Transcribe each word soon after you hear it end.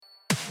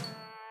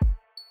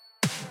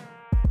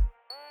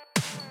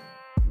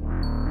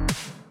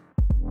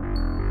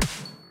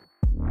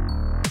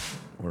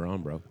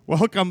on, bro?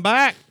 Welcome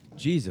back,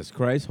 Jesus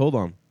Christ. Hold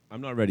on.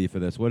 I'm not ready for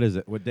this. What is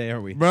it? What day are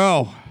we?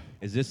 bro.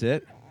 Is this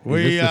it?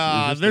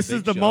 This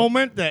is the big show?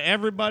 moment that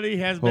everybody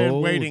has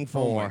been waiting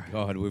Oh, my for.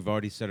 God. We've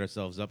already set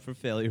ourselves up for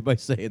failure by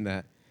saying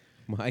that.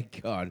 My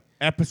God.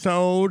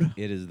 Episode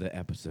It is the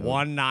episode.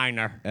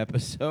 19er.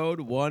 Episode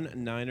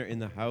 19er in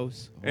the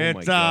house. Oh, my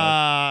It's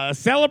God.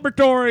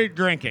 celebratory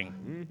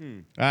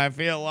drinking. I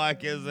feel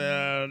like is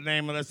the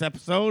name of this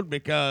episode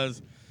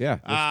because Yeah.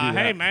 Let's do that.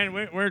 hey man,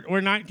 we're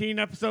 19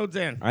 episodes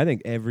in. I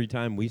think every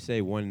time we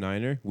say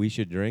 19er, we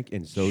should drink,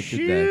 and so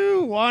should they.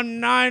 Phew,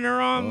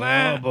 19er on Oh,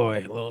 that. boy.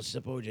 A little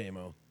sip of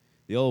JMO.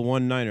 The old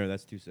 19er,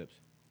 that's 2 sips.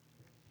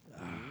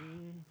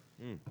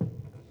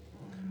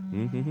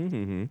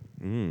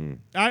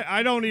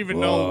 I don't even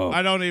Whoa. know.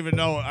 I don't even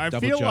know. I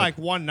Double feel chug. like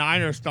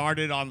 19er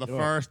started on the Oh.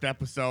 first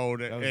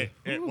episode. was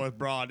It was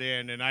brought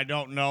in, and I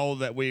don't know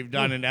that we've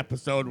done an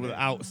episode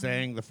without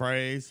saying the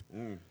phrase.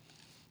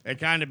 It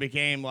kind of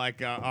became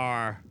like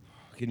our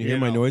Can you hear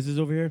my know. noises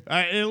over here?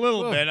 a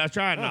little bit. I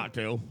try not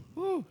to.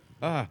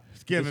 Ah,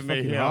 It's giving me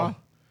fucking raw.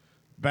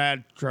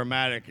 bad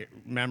traumatic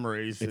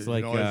memories. It's and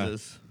like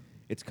noises.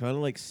 it's kind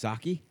of like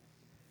sake,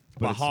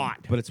 But it's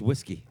hot. But it's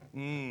whiskey.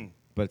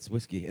 But it's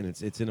whiskey, and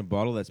it's in a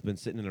bottle that's been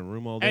sitting in a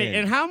room all day. Hey,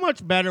 and how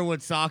much better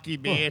would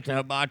sake be at a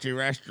hibachi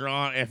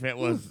restaurant if it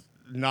was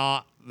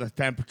not the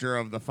temperature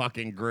of the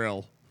fucking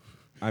grill?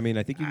 I mean,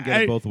 I think you can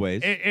get it both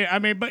ways. I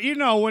mean, but you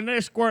know, when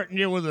they're squirting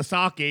you with the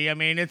sake, I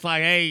mean, it's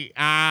like, hey,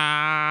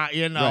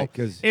 you know, Right,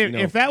 'cause, if, you know-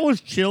 if that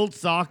was chilled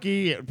sake,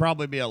 it would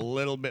probably be a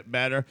little bit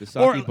better. The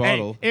sake or, hey,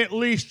 bottle- at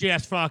least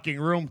just fucking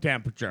room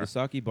temperature. The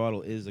sake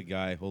bottle is a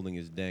guy holding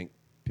his dank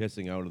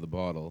pissing out of the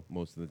bottle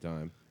most of the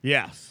time.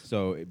 Yes.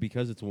 So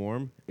because it's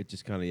warm, it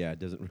just kind of it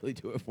doesn't really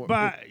do it for me.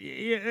 But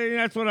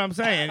that's what I'm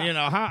saying. You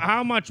know,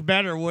 how much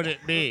better would it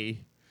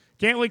be?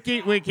 Can't we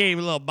keep a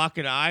little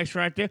bucket of ice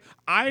right there?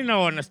 I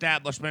know an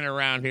establishment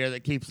around here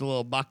that keeps a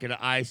little bucket of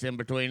ice in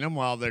between them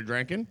while they're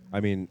drinking.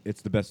 I mean,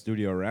 it's the best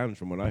studio around,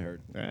 from what I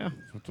heard. Yeah,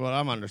 that's what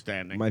I'm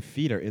understanding. My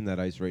feet are in that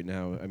ice right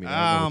now. I mean,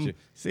 I don't know what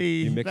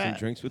see, you mixing that-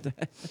 drinks with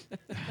that?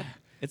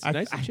 It's I-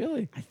 nice and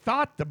chilly. I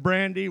thought the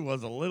brandy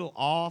was a little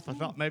off. I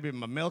thought maybe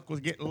my milk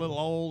was getting a little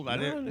old. I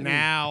No, didn't. no.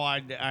 Now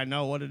I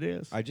know what it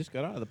is. I just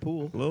got out of the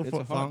pool. A little it's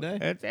foot a hot funk. day.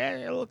 It's a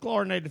little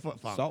chlorinated foot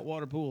funk.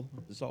 Saltwater pool.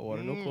 The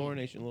saltwater, no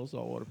chlorination, little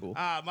saltwater pool.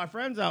 My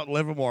friends out in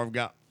Livermore have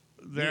got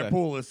their Okay.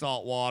 pool is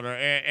salt water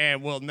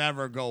and will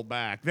never go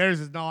back. Theirs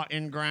is not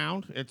in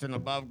ground; it's an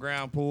above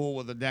ground pool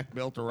with a deck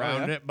built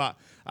around yeah? it. But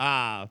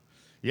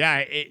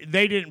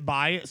they didn't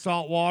buy it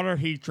salt water.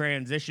 He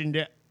transitioned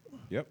it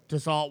Yep. to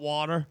salt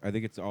water. I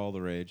think it's all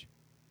the rage.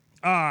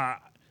 I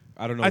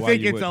I don't know. why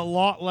think you it's would. a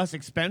lot less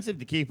expensive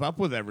to keep up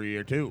with every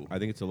year too. I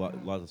think it's a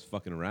lot less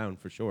fucking around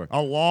for sure.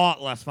 A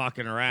lot less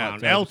fucking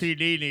around. tubs.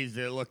 LTD needs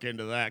to look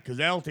into that because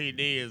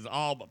LTD is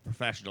all but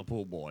professional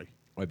pool boy.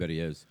 I bet he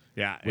is.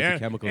 Yeah, With the yeah.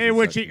 chemicals In and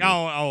which such, he,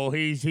 yeah.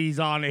 he's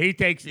on it.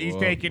 He's Oh,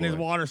 taking his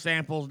boy. water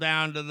samples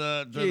down to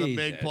the big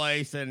Jesus.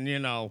 place, and you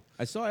know,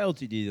 I saw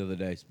LTD the other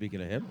day.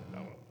 Speaking of him,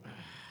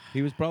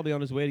 he was probably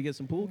on his way to get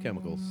some pool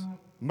chemicals.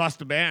 must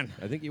have been.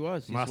 I think he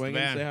was. He Must swung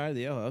have in to been. say hi to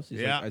the ale house.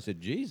 He's Yeah. like, I said,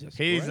 Jesus.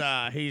 He's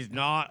Christ. he's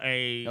not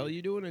a. Hell,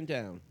 you doing in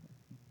town?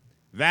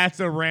 That's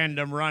a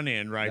random run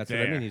in right That's there.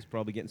 what I mean. He's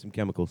probably getting some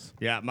chemicals.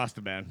 Yeah, it must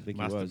have been. think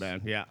he Must have was.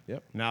 been. Yeah.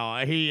 Yep. No,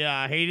 he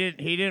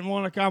didn't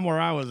want to come where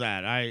I was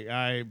at.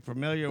 I'm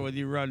familiar with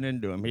you running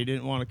into him. He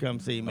didn't want to come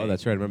see me. Oh,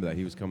 that's right. I remember that.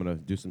 He was coming to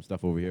do some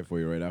stuff over here for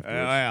you right afterwards.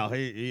 Well,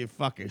 he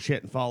fucking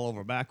shit and fall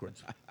over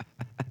backwards.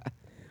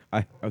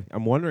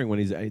 I'm wondering when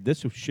he's.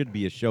 This should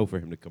be a show for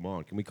him to come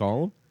on. Can we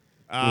call him?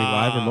 Can we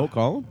live remote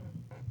call him?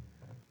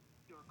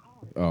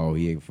 Oh,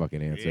 he ain't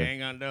fucking He answer. ain't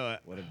gonna do it.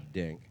 What a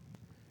dink.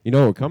 You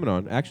know what we're coming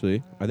on?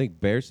 Actually, I think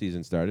bear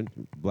season started.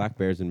 Black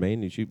bears in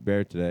Maine. You shoot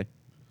bear today.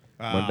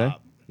 Monday?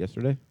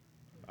 Yesterday?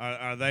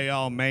 Are they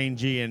all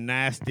mangy and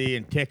nasty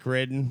and tick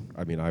ridden?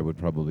 I mean, I would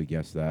probably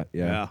guess that.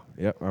 Yeah.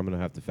 Yeah. Yep. I'm gonna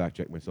have to fact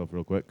check myself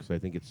real quick because I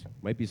think it's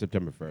might be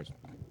September 1st.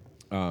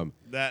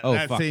 That Oh,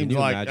 that fuck, can seems you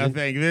like I imagine?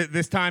 think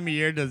this time of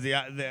year does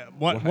the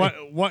what Why?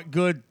 what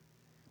good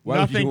Why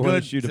would you nothing wanna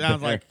good shoot a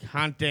sounds bear? like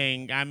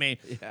hunting. I mean,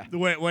 Yeah.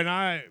 when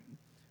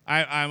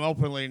I'm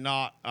openly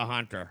not a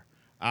hunter,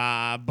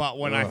 but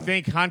when I Ugh.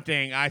 think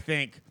hunting, I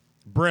think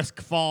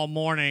brisk fall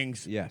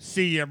mornings. Yes.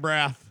 See your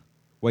breath.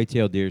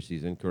 Whitetail deer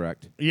season,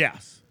 correct?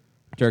 Yes.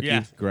 Turkey,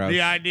 Yes. grouse, The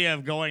idea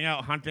of going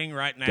out hunting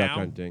right now duck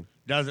hunting.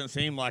 doesn't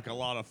seem like a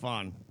lot of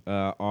fun.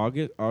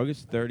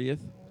 August 30th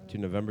to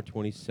November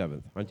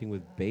 27th. Hunting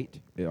with bait.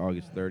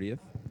 August 30th.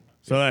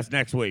 So that's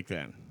next week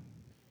then.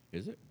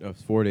 Is it? Oh,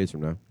 it's 4 days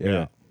from now.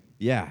 Yeah.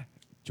 Yeah.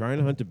 Trying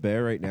to hunt a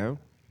bear right now.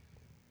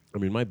 I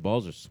mean, my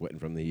balls are sweating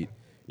from the heat.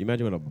 You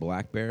imagine what a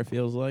black bear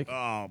feels like?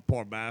 Oh,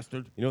 poor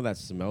bastard. You know what that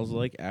smells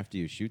like after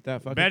you shoot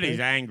that fucking Bet he's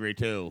thing? angry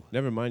too.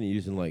 Never mind you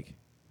using like,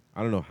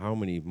 I don't know how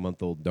many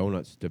month-old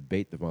donuts to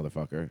bait the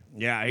motherfucker.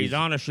 Yeah, he's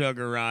on a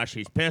sugar rush.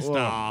 He's pissed Oh,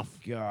 off.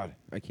 God.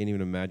 I can't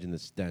even imagine the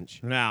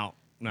stench. No.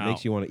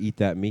 Makes you want to eat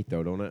that meat,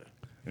 though, don't it?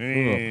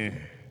 Eh.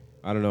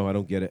 I don't know. I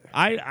don't get it.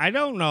 I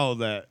don't know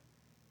that.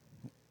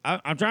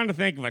 I'm trying to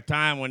think of a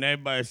time when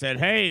everybody said,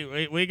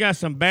 "Hey, we got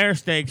some bear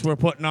steaks we're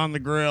putting on the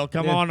grill.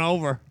 Come Yeah. on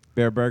over."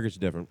 Bear burger's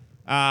different.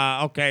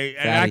 Okay,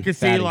 and I could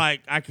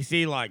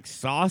see like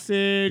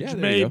sausage, Yeah,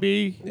 there you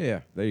maybe. go. Yeah,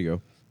 there you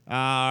go.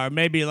 Or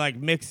maybe like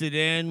mix it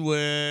in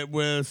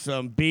with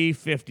some beef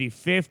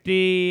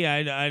 50-50.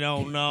 I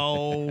don't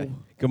know.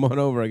 Come on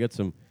over. I got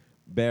some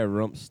bear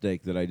rump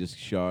steak that I just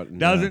shot. And,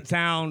 Doesn't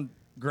sound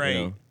great.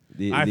 know,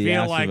 the I ass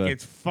feel of like a-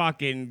 it's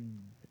fucking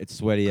it's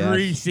sweaty ass.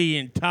 greasy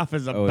and tough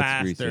as a Oh, it's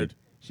bastard.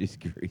 greasy. She's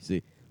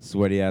greasy.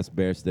 Sweaty ass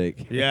bear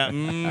steak. Yeah,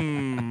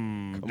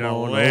 Come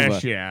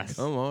delicious.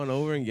 Come on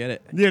over and get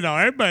it. You know,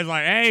 everybody's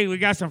like, "Hey, we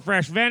got some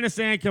fresh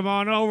venison. Come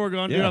on over. We're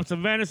gonna do Yeah. up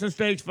some venison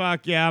steaks."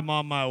 Fuck yeah, I'm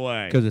on my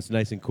way. Because it's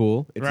nice and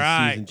cool. It's a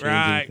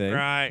season-changing thing.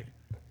 Right.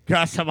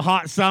 Got some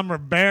hot summer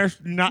bear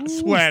nut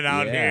sweat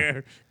out yeah.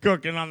 here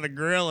cooking on the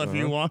grill if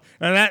you want.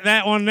 And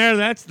that one there,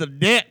 that's the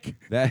dick.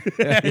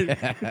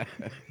 That,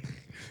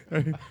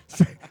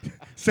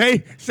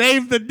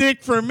 Save the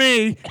dick for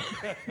me.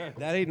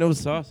 that ain't no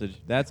sausage.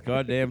 That's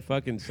goddamn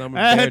fucking summer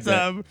bear That's dick.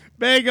 a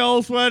big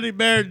old sweaty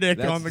bear dick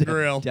That's on the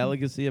grill.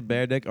 Delicacy of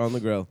bear dick on the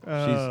grill.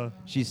 Uh.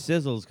 She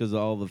sizzles because of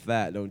all the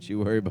fat. Don't you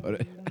worry about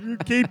it. You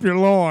keep your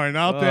loin.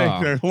 I'll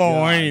take their gosh,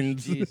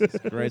 loins. Jesus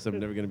Christ, I'm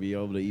never going to be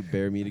able to eat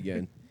bear meat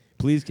again.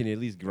 Please, can you at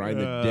least grind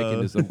the dick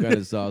into some kind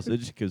of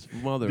sausage? Because,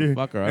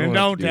 motherfucker, I And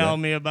don't don't tell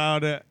me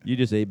about it. You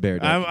just ate bear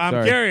dick. I'm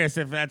Sorry. curious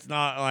if that's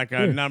not like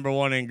a number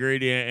one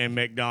ingredient in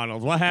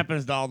McDonald's. What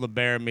happens to all the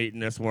bear meat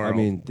in this world? I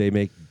mean, they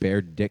make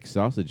bear dick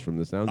sausage from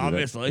the sounds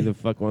Obviously. of it. Who the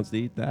fuck wants to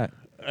eat that?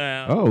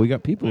 Uh, Oh, we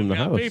got people in the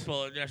got house.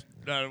 people just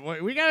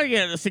we gotta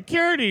get the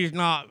security's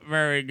not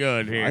very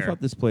good here. I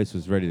thought this place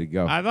was ready to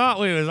go. I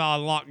thought we was on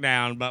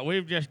lockdown, but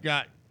we've just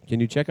got Can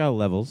you check out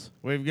levels?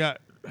 we've got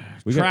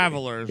We got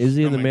travelers.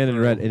 Izzy and the coming man in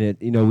through. red, and it.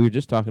 You know, we were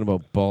just talking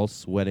about balls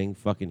sweating,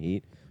 fucking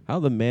heat. How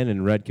the man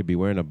in red could be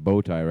wearing a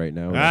bow tie right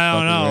now? in a I don't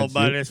fucking know, red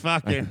but suit? it's I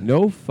fucking. have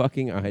no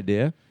fucking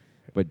idea.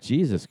 But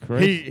Jesus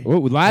Christ! He- oh,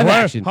 live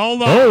Where- action.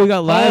 Hold on. Oh, we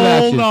got live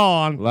action. Hold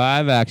on.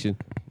 Live action.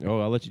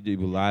 Oh, I'll let you do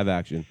live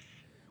action.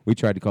 We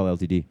tried to call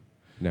LTD.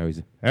 Now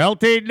he's.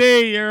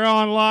 LTD, you're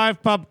on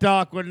live pub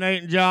talk with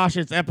Nate and Josh.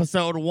 It's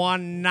episode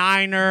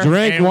 19er.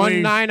 Drink and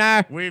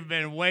 1-9er. We've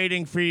been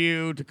waiting for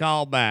you to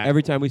call back.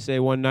 Every time we say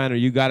 1-9er,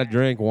 you got to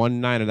drink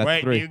 1-9er. That's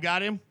Wait, 3. you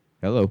got him?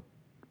 Hello.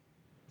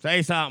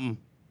 Say something.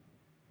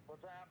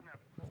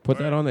 Put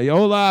that on there.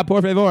 Hola,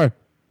 por favor.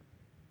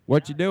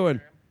 What you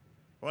doing?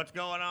 What's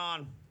going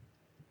on?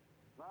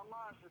 Not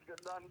much.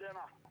 Just got done dinner.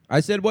 I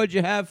said, what'd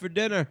you have for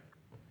dinner?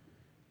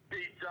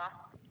 Pizza.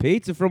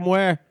 Pizza from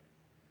where?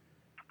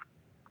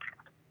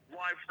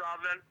 Wife's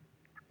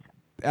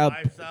oven.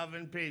 Life's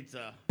Oven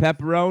Pizza.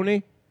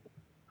 Pepperoni.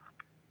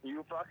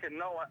 You fucking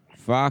know it.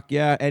 Fuck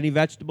yeah. Any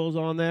vegetables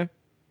on there?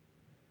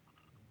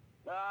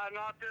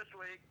 Not this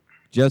week.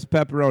 Just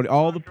pepperoni.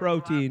 All the Not sure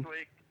last protein.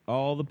 week.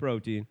 All the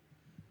protein.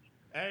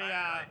 Hey,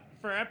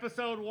 for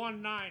episode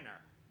 19er,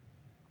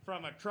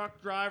 from a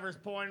truck driver's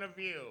point of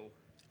view,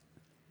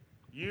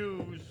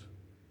 use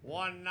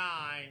 19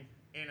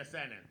 in a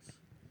sentence.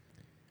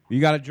 You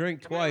got to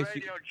drink Give me a twice.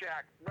 radio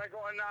check. Break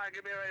 19.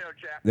 Give me a radio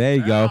check. There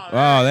you go. Oh,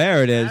 there Oh,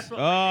 there it is. That's what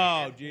we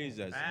Oh, did.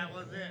 Jesus. That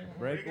was it.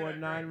 Break We gotta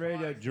 19 drink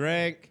radio. twice.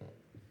 Drink.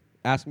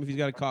 Ask him if he's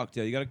got a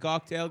cocktail. You got a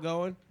cocktail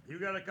going? You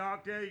got a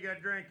cocktail, you got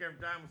a drink every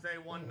time we say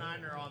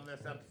 19er on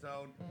this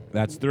episode.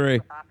 That's 3.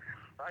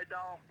 I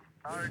don't.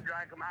 I already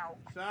drank them out.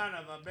 Son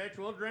of a bitch,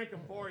 we'll drink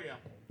them for you.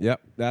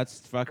 Yep, that's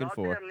fucking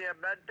 4. Goddamn near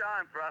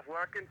bedtime for us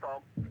working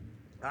folks.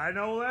 I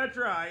know that's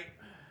right.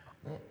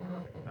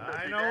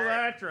 I know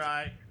that's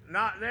right.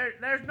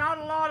 There's not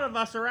a lot of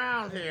us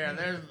around here.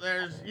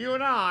 There's you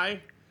and I,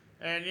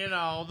 and you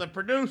know the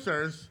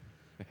producers.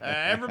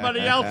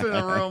 Everybody else in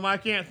the room, I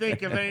can't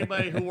think of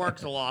anybody who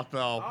works a lot though.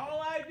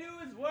 All I do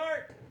is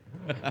work.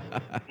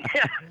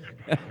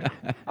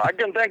 I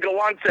can think of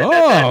one sitting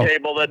at Oh. that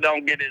table that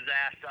don't get his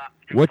ass up.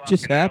 too What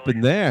just fucking happened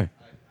early. there?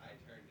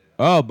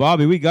 Oh,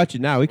 Bobby, we got you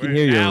now. We can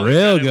hear you Now we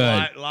real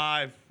got it good.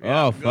 Live. Oh,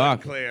 Yeah, good and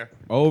fuck. Clear.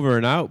 Over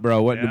and out,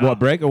 bro. What? Yeah. What?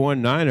 Break a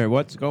 19er.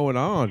 What's going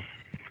on?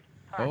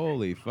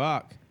 Holy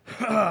fuck.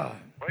 Well,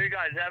 you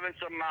guys having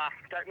some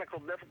technical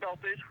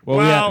difficulties?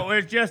 Well,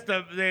 it's just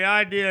the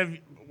idea of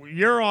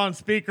you're on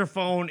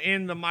speakerphone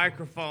in the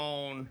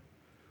microphone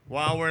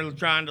while we're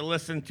trying to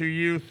listen to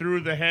you through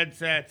the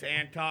headsets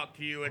and talk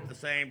to you at the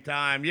same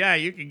time. Yeah,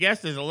 you can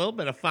guess there's a little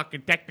bit of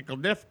fucking technical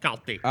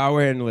difficulty.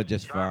 we're handling it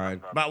just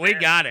fine. But we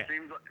got it.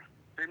 Seems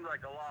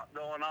like a lot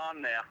going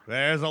on there.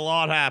 There's a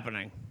lot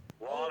happening.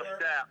 A lot of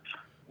steps.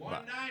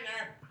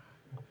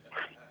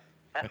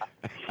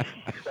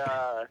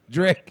 19er.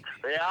 Drink.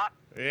 Yeah.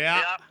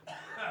 Yeah.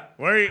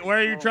 Where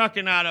are you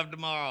trucking out of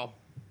tomorrow?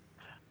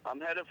 I'm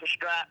headed for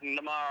Stratton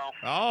tomorrow.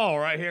 Oh,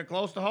 right here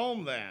close to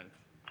home then.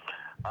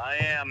 I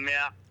am,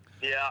 yeah.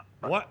 Yeah.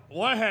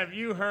 What have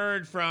you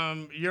heard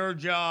from your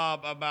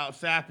job about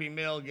Sappy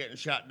Mill getting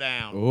shut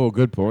down? Oh,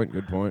 good point.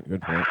 Good point.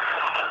 Good point.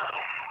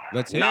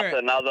 Let's hear it.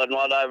 Nothing other than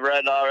what I've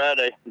read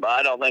already, but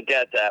I don't think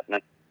that's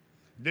happening.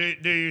 Do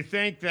you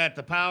think that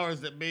the powers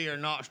that be are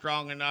not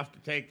strong enough to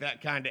take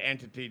that kind of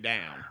entity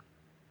down?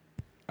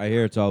 I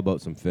hear it's all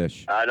about some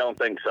fish. I don't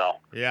think so.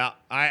 Yeah,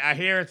 I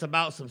hear it's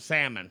about some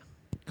salmon.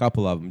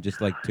 Couple of them, just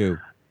like 2.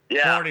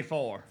 Yeah,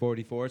 44.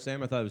 44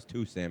 salmon? I thought it was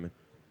 2 salmon.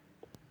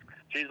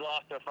 she's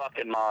lost her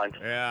fucking mind.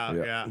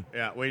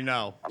 Yeah, we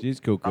know. She's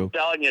I'm cuckoo.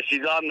 telling you,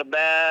 she's on the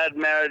bad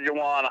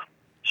marijuana.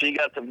 She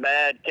got some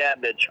bad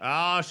cabbage.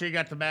 Oh, she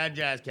got the bad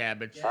jazz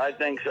cabbage. I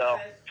think so.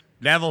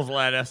 Devil's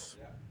lettuce.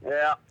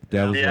 Yeah.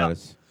 Devil's yeah.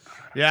 lettuce.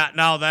 Yeah,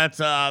 no, that's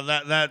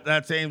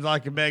that seems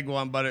like a big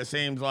one, but it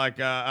seems like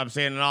I'm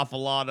seeing an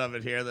awful lot of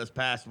it here this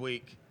past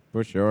week.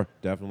 For sure,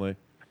 definitely.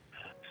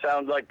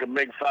 Sounds like a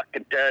big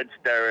fucking turd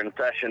stirring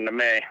session to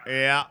me.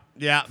 Yeah.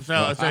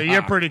 So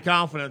you're pretty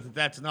confident that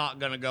that's not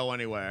going to go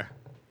anywhere.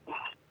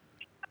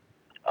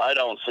 I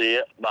don't see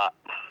it, but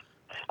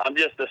I'm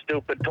just a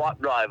stupid twat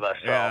driver,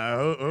 so.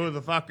 Yeah, who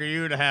the fuck are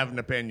you to have an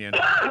opinion?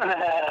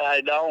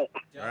 I don't.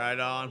 Right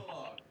on.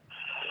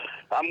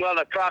 I'm going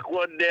to truck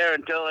wood there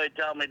until they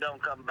tell me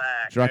don't come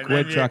back. Truck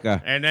wood,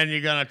 trucker. And then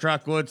you're going to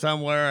truck wood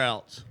somewhere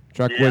else.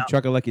 Truck Yeah. wood,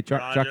 trucker like you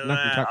truck, Roger truck,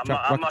 nothing, that. truck, I'm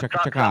truck, gonna truck,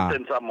 truck truck,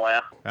 something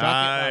somewhere. All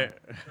right.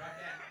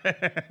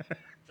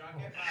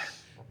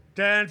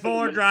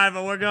 10-4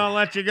 driver, we're going to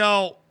let you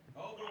go.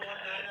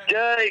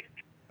 Okay.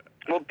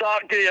 We'll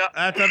talk to you.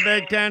 That's a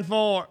big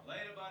 10-4.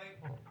 Later.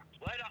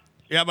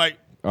 Yeah, mate.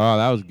 Oh,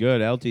 that was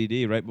good.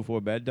 LTD right before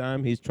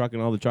bedtime. He's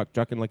trucking all the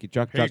trucking like you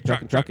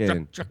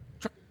trucking.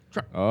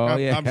 Oh,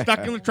 yeah. I'm stuck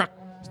in the truck.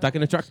 Stuck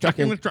in the truck, Stuck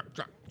in trucking. the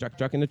truck.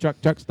 Truck in the truck,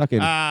 stuck in.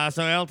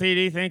 So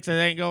LTD thinks it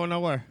ain't going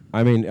nowhere.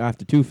 I mean,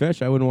 after 2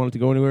 fish, I wouldn't want it to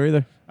go anywhere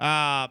either.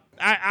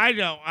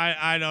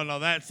 I don't know.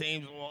 That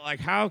seems like,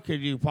 how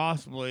could you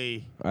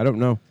possibly? I don't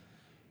know.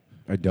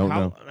 I don't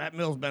know. That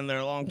mill's been there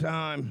a long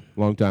time.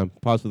 Long time.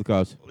 Pause for the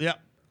cause. Yep.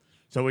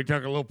 So we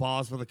took a little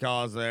pause for the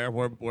cause there.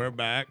 We're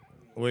back.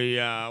 We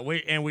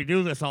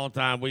do this all the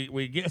time.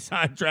 We get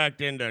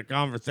sidetracked into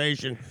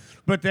conversation,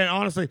 but then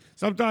honestly,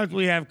 sometimes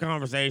we have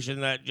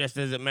conversation that just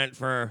isn't meant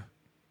for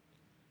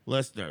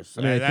listeners.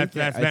 I mean, That's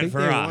meant for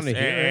us, wanna hear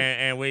it.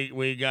 and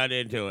we got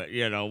into it.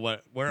 You know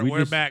what? We're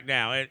just- back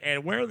now,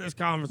 and where this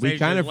conversation We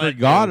kind of led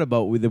forgot to-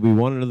 about that we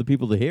wanted other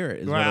people to hear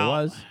it, is what it well,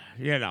 was.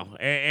 You know,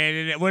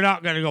 and we're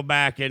not going to go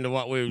back into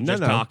what we were No,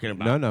 just no. talking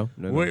about. No.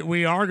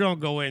 We are going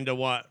to go into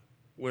what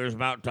we was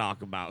about to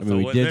talk about. I mean,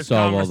 we with did this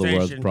solve all the world's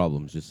conversation-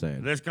 problems, just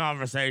saying. This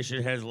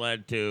conversation has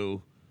led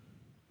to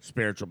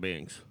spiritual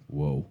beings.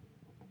 Whoa.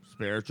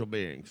 Spiritual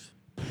beings.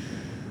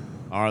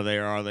 Are they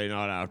or are they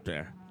not out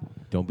there?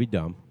 Don't be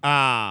dumb.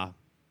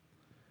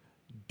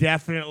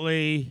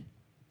 Definitely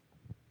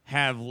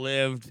have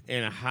lived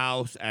in a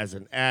house as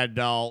an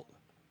adult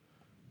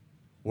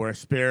where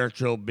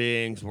spiritual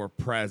beings were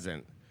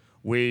present.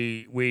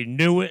 We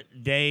knew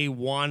it day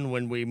one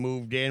when we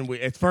moved in.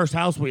 It's the first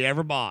house we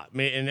ever bought.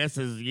 And this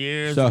is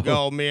years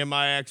ago. Me and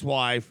my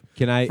ex-wife.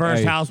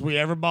 First house we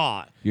ever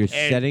bought. You're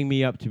setting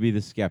me up to be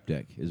the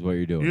skeptic, is what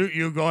you're doing.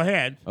 You go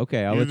ahead.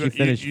 Okay, I'll let you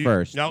finish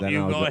first. No, then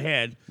you I'll go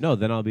ahead. No,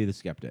 then I'll be the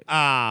skeptic.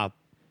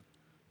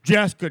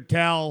 Just could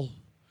tell.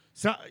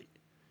 So,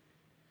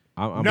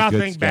 I'm a good nothing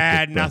skeptic,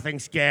 bad, bro. nothing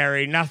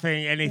scary,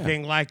 nothing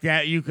anything like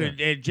that. You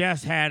could. It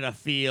just had a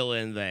feel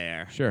in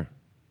there. Sure.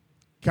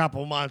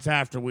 Couple months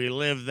after we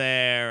lived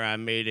there,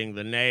 I'm meeting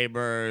the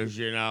neighbors.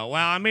 Well,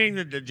 I'm meeting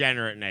the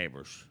degenerate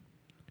neighbors.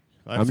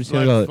 just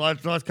gonna go-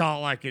 Let's call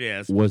it like it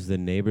is. Was the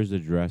neighbor's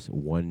address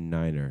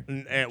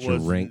 19er? It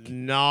was Drink.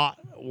 not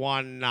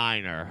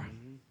 19er.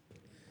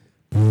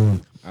 I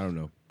don't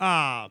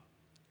know.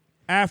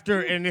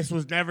 After, and this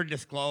was never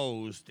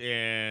disclosed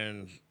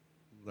in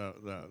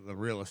the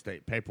real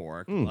estate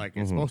paperwork like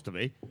it's supposed to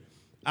be.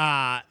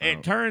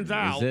 It turns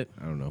out, Is it?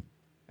 I don't know.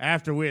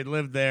 after we had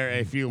lived there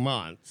a few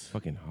months,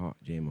 Fucking hot,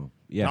 JMO.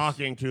 Yes.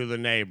 talking to the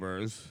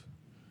neighbors,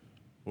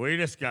 we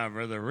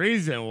discover the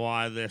reason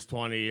why this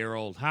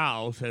 20-year-old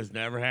house has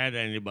never had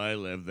anybody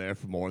live there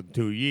for more than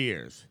 2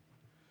 years.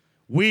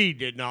 We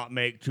did not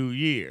make 2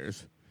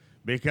 years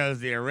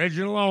because the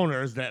original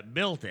owners that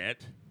built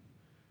it,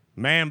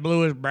 man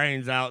blew his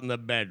brains out in the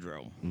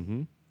bedroom.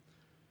 Mm-hmm.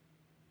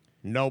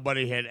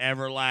 Nobody had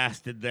ever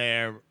lasted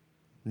there.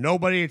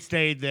 Nobody had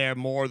stayed there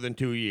more than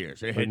 2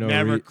 years. It For had no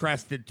never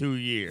crested 2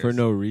 years. For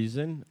no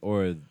reason,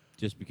 or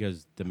just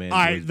because the man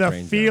blew his the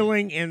brains out?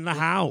 feeling in the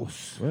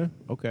house. Yeah,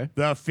 okay.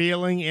 The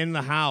feeling in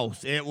the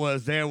house.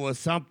 There was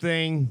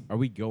something Are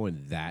we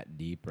going that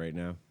deep right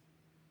now?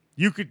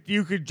 you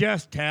could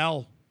just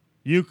tell.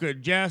 You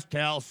could just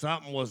tell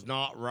something was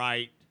not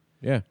right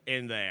Yeah.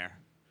 in there.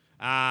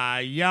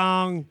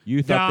 Young,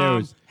 You thought there dumb,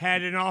 was-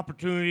 had an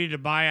opportunity to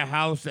buy a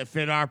house that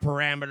fit our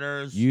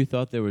parameters. You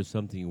thought there was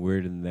something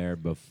weird in there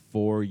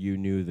before you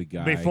knew the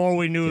guy. before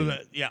we knew did that.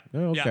 it. Yeah. Oh,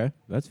 okay. Yeah.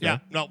 That's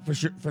fair. Yeah. No,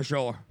 for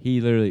sure.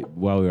 He literally,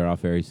 while we were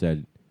off air, he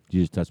said,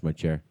 "You just touched my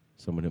chair.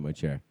 Someone hit my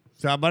chair.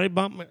 Somebody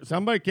bumped me.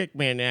 Somebody kicked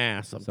me in the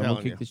ass. I'm Someone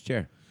telling kicked his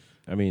chair."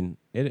 I mean,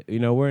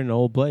 we're in an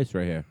old place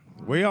right here.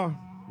 you.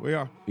 We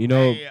are. You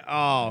know, Hey, you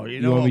want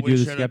know me what to we do the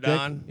should have skeptic?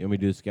 done? You want me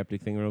to do the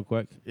skeptic thing real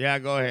quick? Yeah,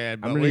 go ahead.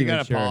 I'm But not we even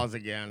gotta sure. pause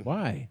again.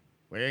 Why?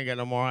 We ain't got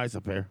no more ice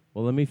up here.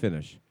 Well, let me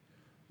finish.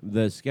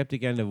 The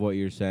skeptic end of what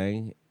you're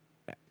saying,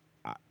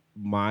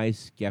 my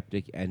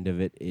skeptic end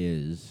of it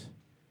is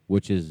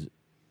which is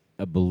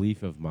a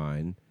belief of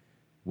mine,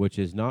 which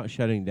is not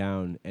shutting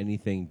down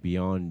anything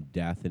beyond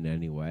death in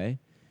any way,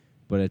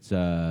 but it's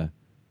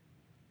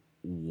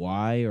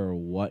why or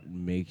what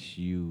makes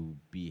you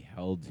be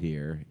held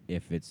here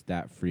if it's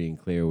that free and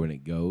clear when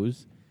it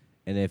goes.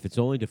 And if it's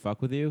only to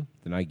fuck with you,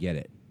 then I get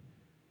it.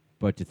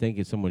 But to think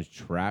if someone's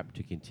trapped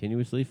to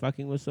continuously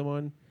fucking with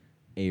someone,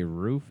 a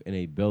roof in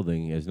a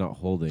building is not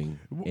holding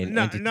an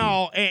entity.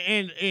 No,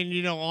 and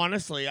you know,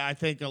 honestly, I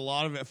think a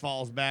lot of it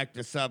falls back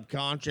to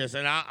subconscious.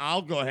 And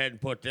I'll go ahead and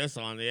put this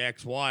on the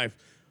ex-wife.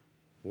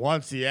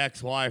 Once the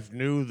ex-wife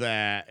knew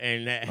that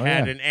and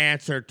had an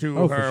answer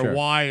to her, sure.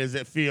 why does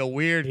it feel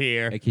weird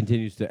here? It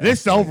continues to. This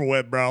is escalate. over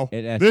with, bro.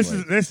 It This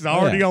escalates. is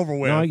already over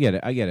with. No, I get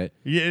it.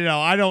 You know,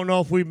 I don't know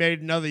if we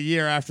made another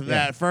year after Yeah.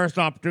 that. First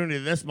opportunity,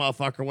 this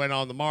motherfucker went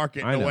on the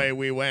market I the know. way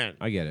we went.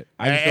 I get it.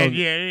 I just don't,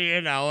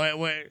 you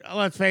know,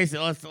 let's face it.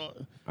 I don't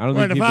When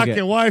think the people fucking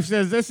get. wife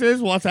says this is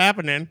what's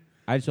happening,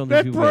 I just don't think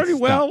that's people pretty get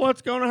well stuck.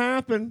 what's going to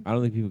happen. I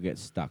don't think people get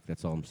stuck.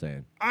 That's all I'm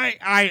saying.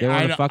 I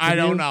with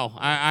don't you? know.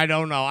 I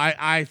don't know.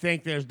 I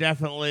think there's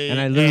definitely And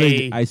I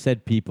literally, I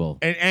said people.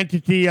 an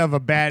entity of a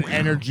bad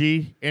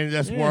energy in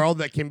this world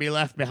that can be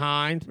left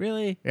behind.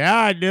 Really? Yeah,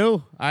 I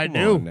do. I Come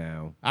do. on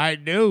now. I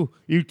do.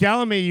 You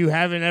telling me you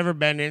haven't ever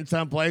been in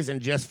someplace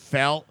and just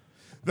felt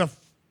the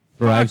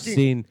Bro, I've fucking-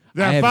 seen.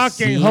 the I have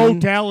fucking seen-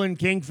 hotel in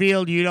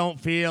Kingfield? You don't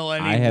feel I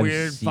any have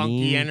weird,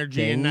 funky seen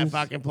energy in that things-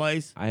 fucking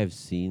place? I have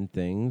seen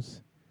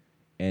things,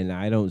 and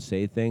I don't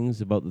say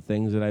things about the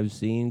things that I've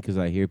seen because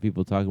I hear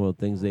people talking about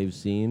things they've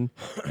seen,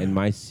 and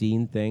my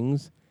seen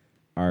things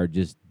are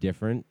just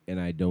different, and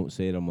I don't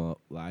say them.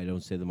 I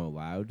don't say them out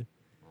loud.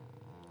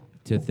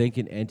 To think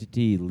an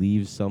entity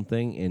leaves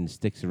something and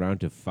sticks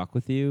around to fuck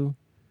with you,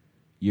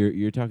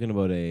 you're talking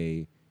about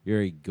a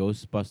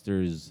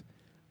Ghostbusters.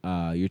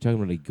 You're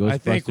talking about a Ghostbusters I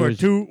think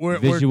we're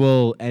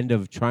visual end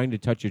of trying to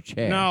touch your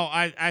chair. No,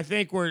 I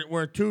think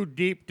we're too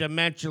deep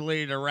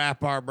dimensionally to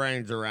wrap our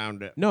brains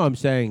around it. No, I'm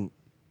saying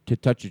to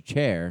touch your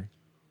chair.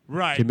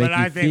 Right, to make but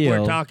you I think we're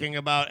feel- talking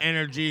about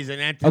energies and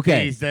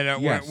entities that are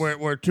yes.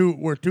 we're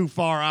too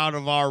far out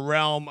of our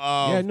realm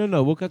of. Yeah,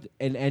 no. We'll cut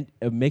and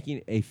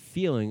making a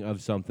feeling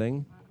of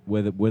something,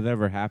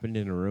 whatever happened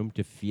in a room,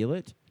 to feel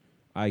it.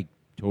 I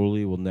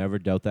totally will never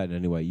doubt that in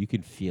any way. You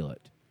can feel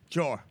it.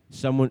 Sure.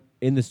 Someone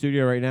in the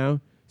studio right now,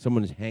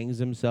 someone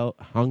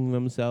hung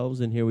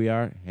themselves, and here we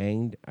are,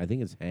 hanged. I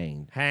think it's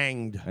hanged.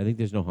 Hanged. I think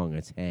there's no hung.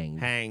 It's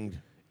hanged. Hanged.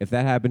 If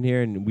that happened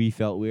here and we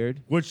felt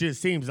weird, Which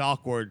just seems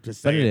awkward to but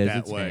say it is. that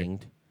It's way.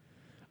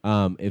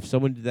 hanged. If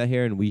someone did that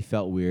here and we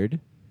felt weird,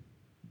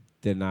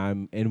 then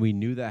and we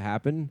knew that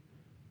happened,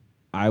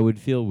 I would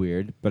feel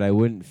weird, but I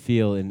wouldn't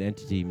feel an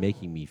entity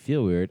making me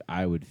feel weird.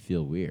 I would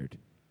feel weird.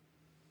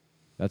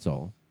 That's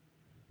all.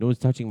 No one's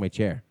touching my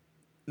chair.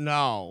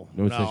 No,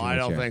 No, it's touching I my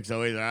don't chair. think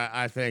so either.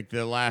 I think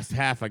the last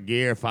half a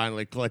gear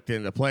finally clicked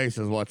into place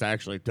is what's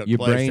actually took Your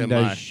place brain in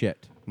does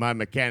shit. my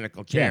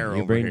mechanical chair Yeah, over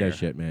your brain here. does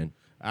shit, man.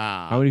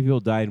 How How many people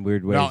die in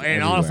weird ways? No, and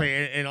everywhere? honestly,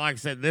 and like I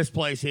said, this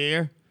place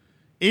here,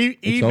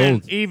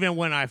 old. even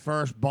when I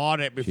first bought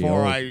it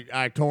before old.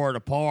 I tore it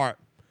apart,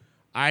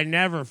 I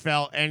never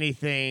felt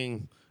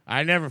anything.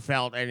 I never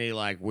felt any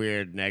like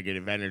weird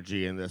negative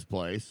energy in this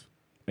place.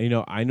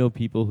 I know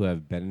people who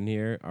have been in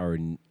here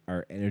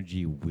are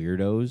energy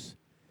weirdos,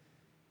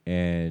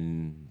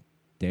 and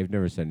they've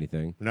never said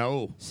anything.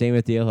 No, Same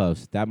at the Ale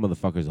House. That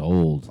motherfucker's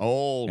old.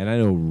 old. And I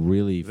know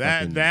really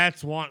fucking.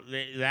 That's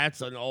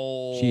an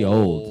old. She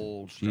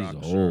old. She's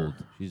structure. old.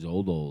 She's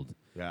old.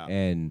 Yeah.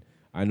 And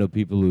I know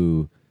people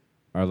who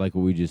are like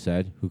what we just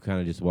said, who kind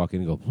of just walk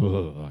in and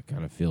go, "Ugh, I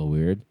kind of feel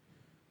weird.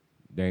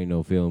 There ain't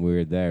no feeling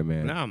weird there,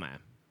 man. No, man.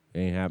 It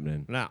ain't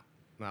happening. No.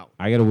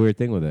 I got a weird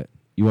thing with it.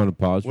 You want to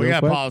pause We real got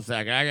to quick? pause a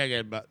second. I got to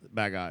get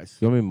back, guys.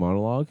 You want me to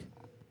monologue?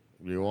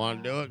 You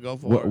want to do it? Go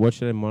for What, it. what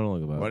should I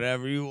monologue about?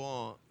 Whatever you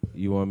want.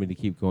 You want me to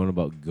keep going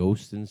about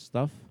ghosts and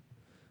stuff?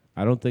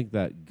 I don't think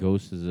that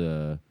ghosts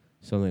is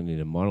something I need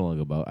to monologue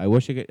about. I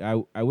wish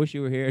I wish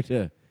you were here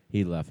to.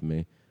 He left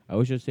me. I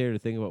wish I was here to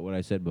think about what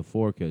I said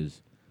before,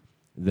 because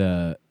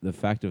the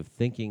fact of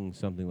thinking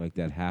something like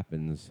that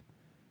happens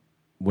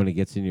when it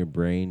gets in your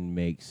brain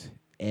makes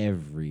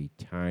every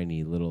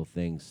tiny little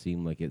thing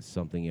seem like it's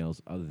something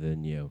else other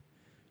than you.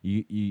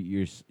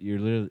 You're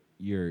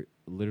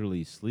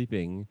literally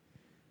sleeping,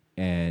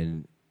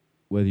 and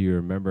whether you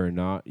remember or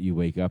not, you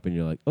wake up and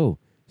you're like, oh,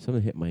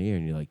 something hit my ear,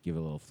 and you like give a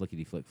little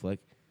flickety flick.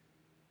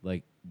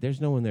 Like,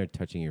 there's no one there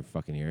touching your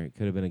fucking ear. It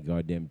could have been a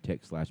goddamn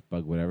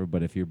tick/bug, whatever.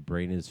 But if your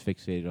brain is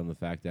fixated on the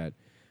fact that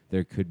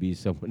there could be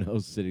someone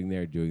else sitting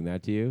there doing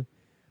that to you,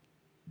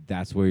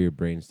 that's where your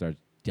brain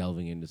starts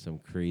delving into some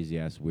crazy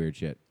ass weird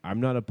shit. I'm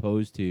not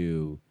opposed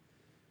to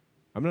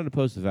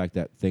the fact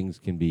that things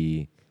can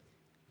be,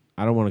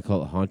 I don't want to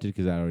call it haunted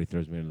because that already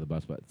throws me under the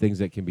bus, but things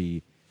that can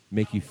be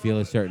make you feel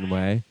a certain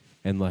way,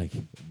 and like,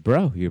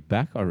 bro, you're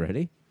back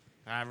already.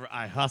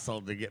 I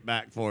hustled to get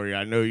back for you.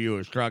 I knew you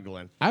were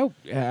struggling. I'm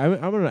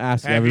going to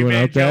ask Have everyone you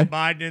been out there. Joe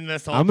Biden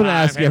this whole I'm gonna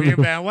time? ask Have you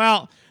everyone- been?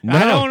 Well, No.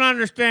 I don't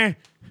understand.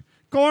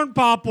 Corn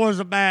Pop was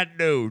a bad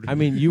dude. I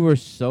mean, you were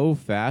so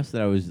fast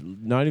that I was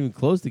not even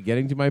close to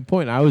getting to my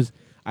point.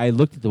 I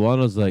looked at the wall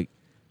and I was like,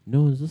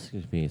 no one's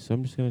listening to me, so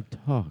I'm just gonna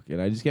talk. And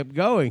I just kept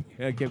going.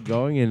 I kept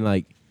going, and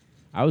like,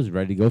 I was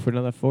ready to go for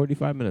another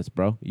 45 minutes,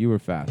 bro. You were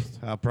fast.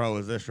 How pro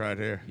is this right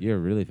here? You're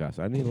really fast.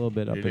 I need a little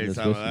bit up You in need this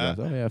some of whiskey that?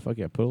 glass. Oh yeah, fuck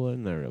yeah. Put a little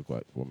in there real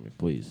quick for me,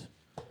 please.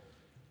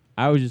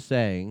 I was just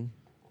saying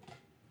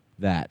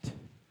that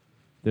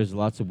there's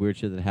lots of weird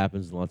shit that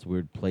happens in lots of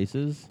weird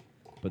places,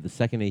 but the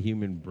second a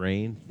human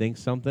brain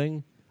thinks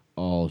something,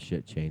 all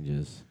shit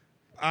changes.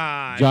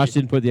 Josh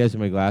didn't put the ice in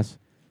my glass,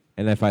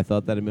 and if I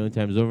thought that a million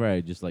times over,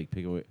 I'd just like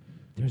pick away.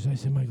 There's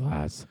ice in my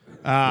glass.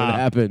 What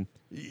happened?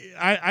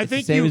 I It's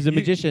think the same you, as a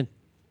magician.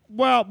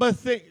 Well, but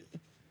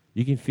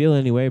You can feel it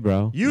anyway,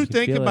 bro. you can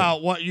think feel it.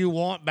 about what you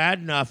want bad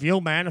enough,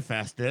 you'll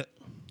manifest it.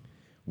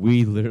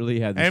 We literally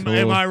had this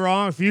Am I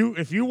wrong? If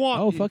you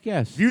want, Oh, fuck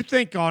yes. If you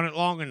think on it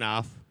long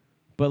enough,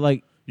 But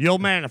like, you'll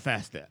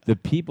manifest it. the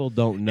people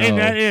don't know. And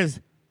that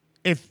is,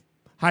 if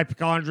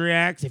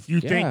hypochondriacs, if you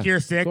Yeah, think you're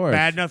of sick course.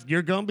 bad enough,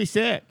 you're gonna be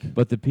sick.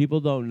 But the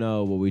people don't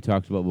know what we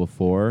talked about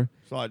before.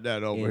 Slide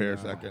that over here a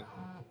second.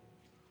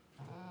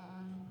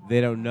 They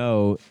don't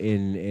know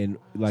in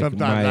like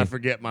Sometimes my. I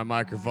forget my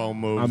microphone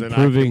moves I'm and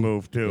proving I can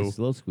move too. It's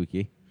a little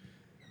squeaky.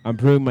 I'm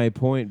proving my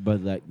point,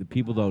 but like the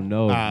people don't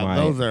know. My,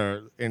 Those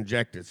are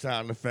injected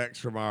sound effects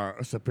from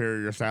our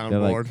superior they're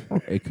soundboard.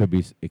 like, it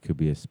could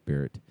be a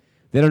spirit.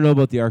 They don't know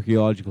about the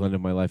archaeological end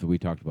of my life that we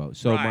talked about.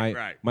 So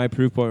Right. my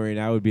proof point right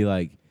now would be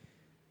like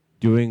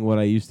doing what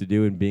I used to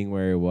do and being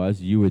where I was.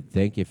 You would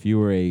think if you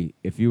were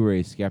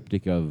a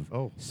skeptic of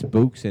Oh.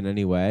 spooks in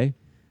any way,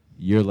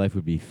 your life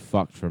would be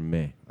fucked from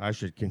me. I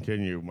should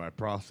continue my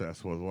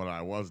process with what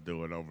I was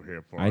doing over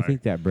here. I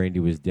think that brandy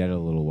was dead a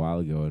little while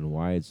ago, and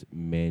why it's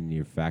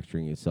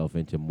manufacturing itself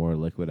into more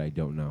liquid, I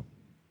don't know.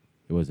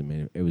 It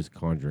wasn't. It was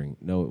conjuring.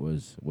 No, it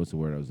was. What's the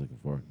word I was looking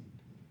for?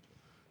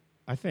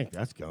 I think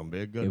that's gonna be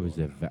a good. It was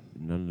one.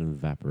 none of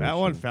evaporation. That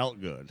one felt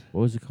good.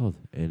 What was it called?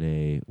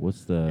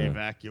 What's the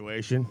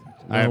Evacuation.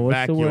 No, I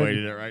what's the word?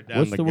 evacuated it right down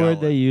What's the the word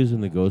gullet. they use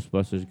when the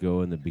Ghostbusters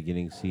go in the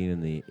beginning scene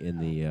in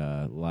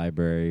the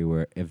library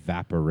where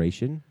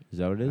evaporation? Is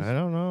that what it is? I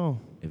don't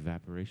know.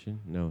 Evaporation?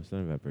 No, it's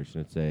not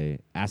evaporation. It's a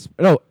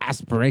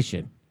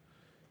aspiration.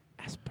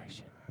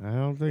 Aspiration. I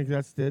don't think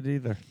that's it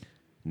either.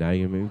 Now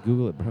you're gonna make me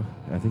Google it, bro.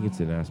 I think it's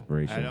an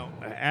aspiration. I don't.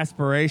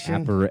 Aspiration.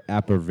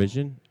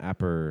 Apparition?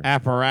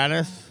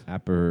 Apparatus.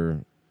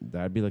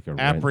 That'd be like a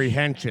wrench.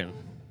 Apprehension.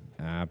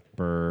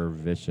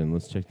 Apparition.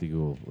 Let's check the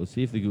Google. Let's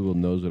see if the Google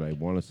knows what I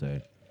want to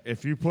say.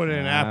 If you put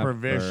in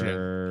apparition,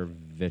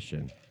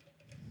 Apparition.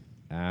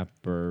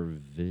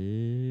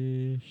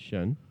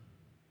 Apparition.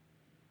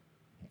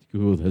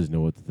 Google doesn't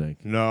know what to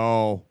think.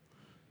 no.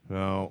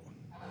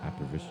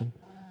 Apparition.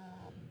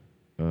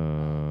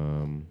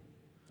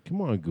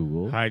 Come on,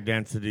 Google. High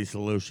density Give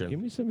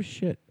solution. me some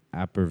shit.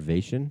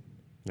 Apparvation.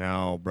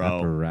 No, bro.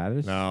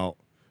 Apparatus. No.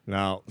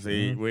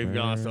 See, we've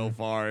gone so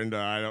far into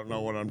I don't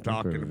know what I'm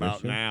talking about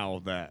Apparition?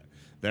 now that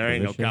there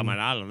ain't no Apparition? coming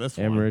out of this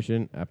one.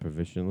 Apparition.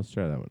 Apparition. Let's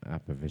try that one.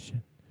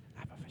 Apparition.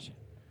 Apparition.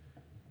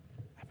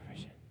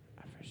 Apparition.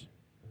 Apparition.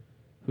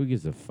 Who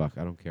gives a fuck?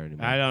 I don't care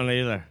anymore. I don't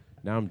either.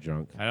 Now I'm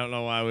drunk. I don't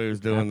know why we was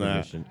doing that.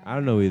 Apparition. I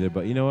don't know either,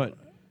 but you know what?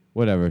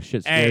 Whatever.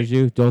 Shit Hey. scares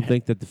you. Don't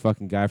think that the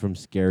fucking guy from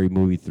Scary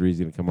Movie 3 is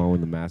going to come on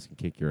with a mask and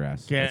kick your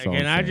ass. That's all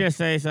Can I'm I saying. just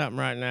say something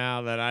right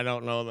now that I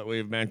don't know that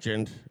we've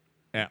mentioned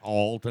at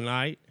all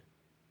tonight?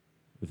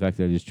 The fact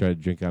that I just tried to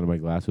drink out of my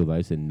glass with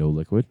ice and no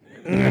liquid?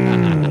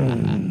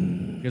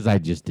 Because I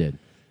just did.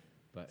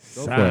 But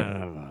go Son for it.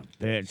 of a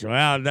bitch.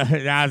 Well,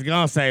 I was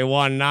going to say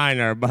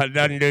 1-9er, but it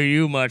doesn't do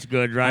you much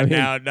good right I mean,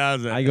 now. It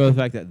doesn't. I go with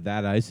the fact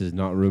that ice is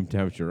not room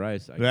temperature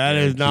ice. I That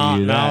is guarantee not.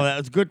 you No, that.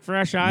 that's good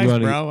fresh You ice,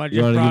 wanna- bro. I You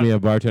just want to brought give me a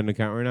bartender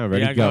count right now?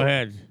 Ready? Yeah, go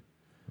ahead.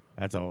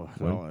 That's all.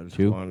 One, two,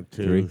 two, one,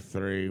 three, two,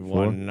 three,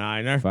 four,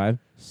 1-9er. 5,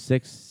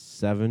 6,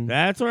 7.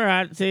 That's where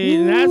I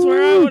see. That's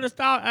where I would have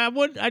stopped.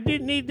 I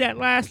didn't need that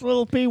last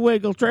little pee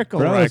wiggle trickle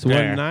Bro, right it's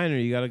there.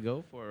 1-9er. You got to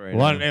go for it right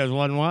One. now. It was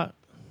one what?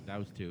 That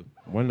was 2.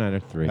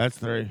 1-9er, 3. That's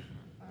 3.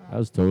 That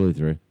was totally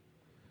 3.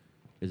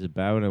 Is it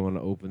bad when I want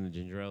to open the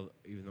ginger ale,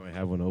 even though I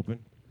have one open?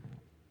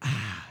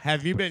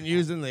 Have you been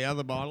using the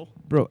other bottle?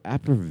 Bro,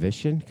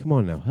 Apparition? Come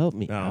on now, help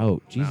me No,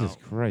 out. Jesus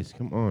no. Christ,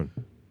 come on.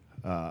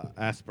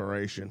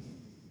 Aspiration.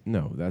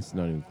 No, that's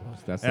not even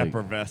close. That's like,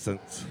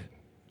 Effervescence.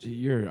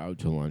 you're out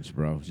to lunch,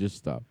 bro. Just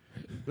stop.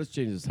 Let's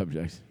change the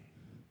subject.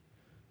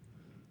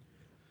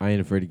 I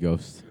ain't afraid of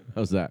ghosts.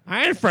 How's that?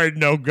 I ain't afraid of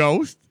no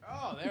ghost.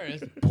 Oh, there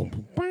it is.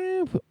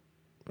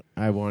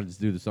 I wanted to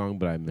do the song,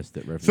 but I missed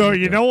it. Right from So the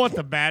you get-go. know what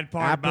the bad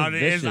part about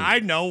it is? Apparition. I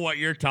know what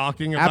you're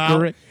talking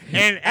about.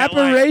 And at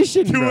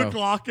Apparition, like 2 bro.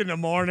 o'clock in the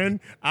morning,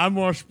 I'm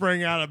gonna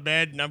spring out of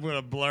bed and I'm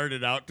gonna blurt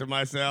it out to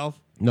myself.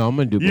 No, I'm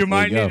gonna do. it You before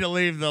might we go. need to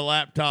leave the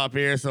laptop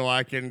here so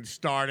I can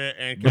start it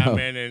and come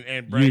Bro, in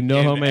and break. You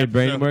know how into my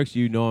brain episode works.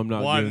 You know I'm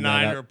not giving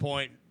that 1-9er up.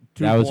 point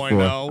That was 4.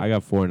 2.0. I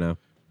got 4 now.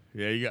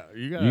 Yeah, you got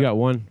You got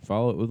 1.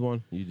 Follow it with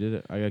 1. You did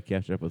it. I got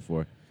catch up with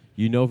 4.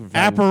 You know for a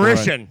fact before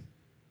apparition.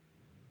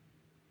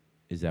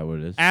 Is that what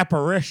it is?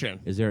 Apparition.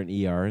 Is there an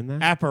ER in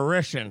that?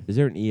 Apparition. Is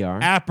there an ER?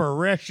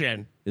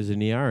 Apparition. There's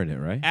an ER in it,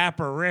 right?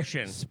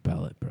 Apparition.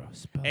 Spell it, bro.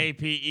 Spell it.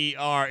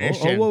 A-P-E-R.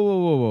 Oh,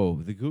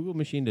 whoa. The Google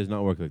machine does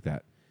not work like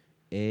that.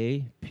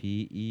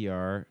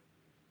 A-P-E-R.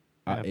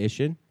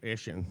 Ishin?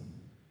 Ishin.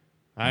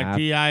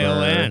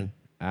 I-T-I-O-N.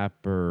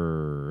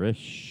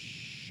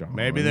 Apparition.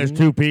 Maybe there's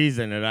 2 P's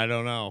in it. I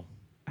don't know.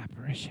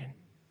 Apparition.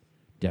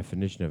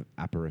 Definition of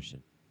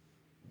apparition.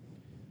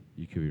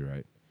 You could be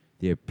right.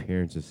 The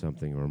appearance of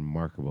something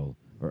remarkable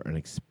or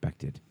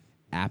unexpected.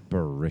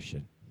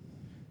 Apparition.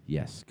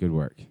 Yes, good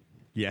work.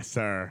 Yes,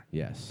 sir.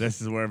 Yes.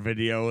 This is where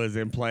video is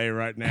in play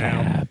right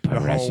now. The whole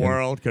Apparition.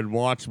 world could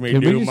watch me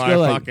Can we do just my go,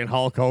 like- fucking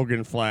Hulk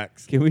Hogan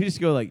flex. Can we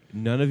just go like,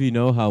 none of you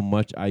know how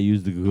much I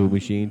use the Google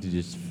machine to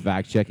just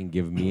fact check and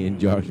give me and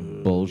Josh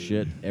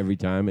bullshit every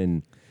time,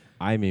 and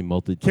I'm a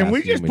multitasking Can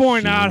we just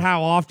point machine. out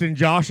how often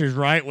Josh is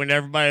right when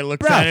everybody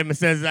looks Bruh. at him and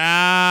says,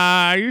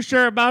 are you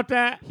sure about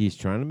that? He's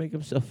trying to make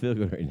himself feel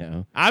good right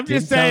now. I'm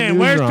Didn't just tell me saying, he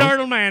was where's wrong.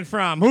 Turtle Man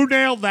from? Who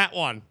nailed that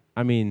one?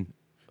 I mean,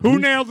 Who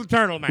nailed the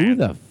Turtle Man? who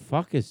the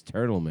fuck is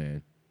Turtle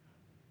Man?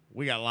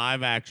 We got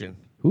live action.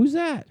 Who's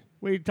that?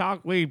 We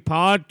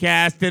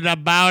podcasted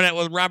about it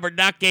with Rubber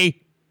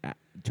Ducky.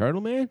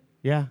 Turtle Man?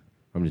 Yeah.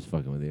 I'm just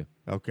fucking with you.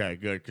 Okay,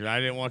 good, because I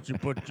didn't want you to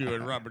put you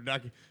in Rubber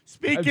Ducky.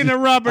 Speaking just- of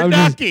Rubber I'm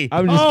just- Ducky,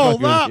 I'm just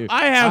hold fucking with up. you.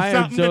 I have am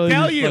something totally to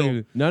tell just fucking you.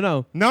 with-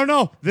 No.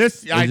 No,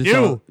 this I Is this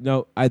do. all-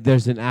 no,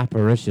 there's an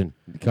apparition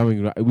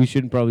coming. We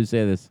shouldn't probably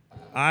say this.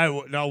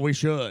 No, we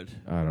should.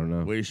 I don't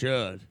know. We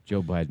should.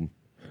 Joe Biden.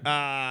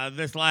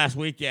 This last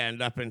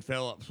weekend up in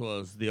Phillips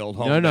was the old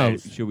home No.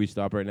 days. Should we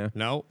stop right now?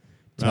 No.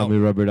 Tell me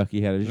Rubber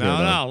Ducky had his shirt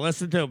on. No,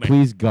 listen to me.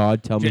 Please,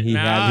 God, tell me he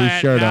had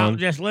his shirt on.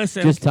 Just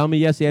listen. Just tell me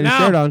yes, he had his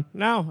shirt on.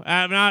 No,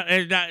 I'm not.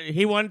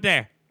 He wasn't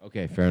there.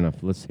 Okay, fair enough.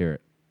 Let's hear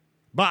it.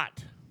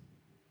 But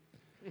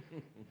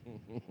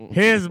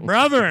his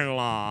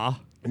brother-in-law,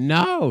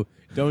 No,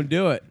 don't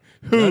do it.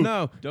 Who?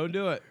 No, don't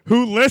do it.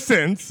 who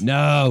listens,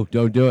 No,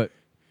 don't do it.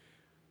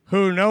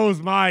 who knows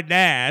my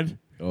dad,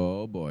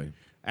 Oh, boy.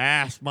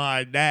 asked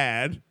my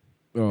dad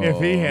Oh, if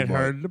he had boy.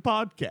 heard the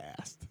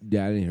podcast.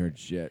 Dad ain't heard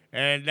shit.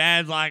 And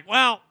Dad's like,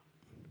 well,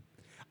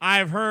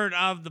 I've heard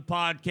of the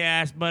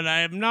podcast, but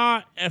I am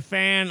not a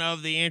fan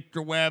of the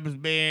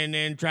interwebs being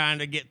in trying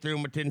to get through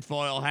my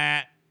tinfoil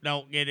hat.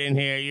 Don't get in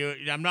here.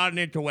 I'm not an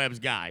interwebs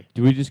guy.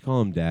 Do we just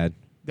call him Dad?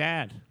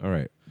 Dad. All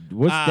right.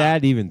 What's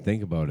Dad even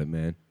think about it,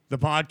 man? The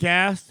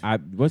podcast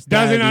What's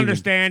Dad doesn't even-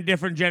 understand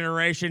different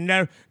generation.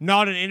 No,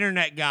 not an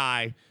internet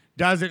guy.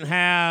 Doesn't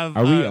have.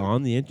 Are we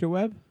on the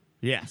interweb?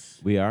 Yes.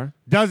 We are.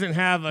 Doesn't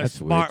have a That's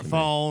weird to me.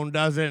 smartphone.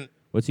 Doesn't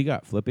What's he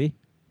got? Flippy?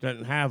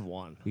 have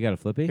one. You got a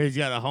Flippy? He's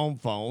got a home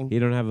phone. He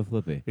don't have a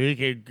Flippy. He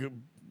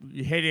could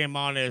hit him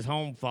on his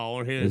home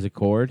phone. Is it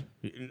cord?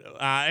 He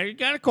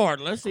got a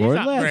cordless. He's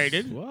Cordless.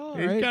 upgraded. Well,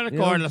 He's right. got a You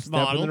know, cordless step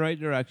model. in the right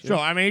direction. Sure.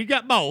 I mean, he's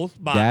got both.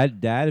 But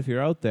Dad, if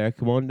you're out there,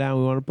 come on down.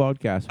 We want a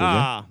podcast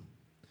with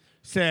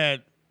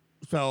said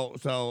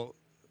so.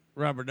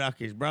 Rubber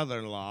Ducky's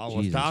brother-in-law you.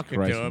 was Jesus talking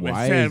Christ, to him why and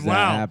said, is that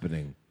 "Well,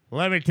 happening?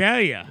 let me tell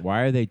you."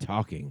 Why are they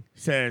talking?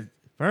 Said,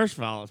 first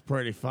of all, it's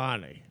pretty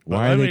funny. But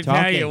Why are let they me tell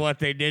talking? you what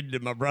they did to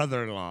my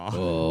brother-in-law.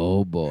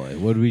 Oh boy,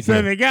 what do we So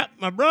do? they got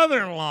my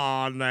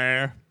brother-in-law on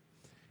there,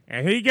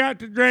 and he got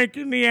to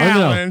drinking the Oh, no.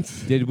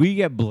 Allens. Did we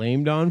get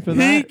blamed on for He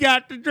that?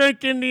 got to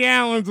drinking the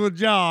Allens with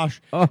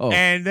Josh, Oh.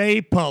 and they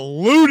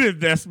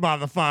polluted this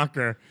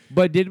motherfucker.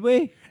 But did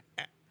we?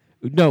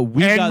 No,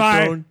 we And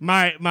got thrown.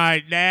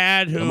 my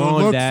dad, who Come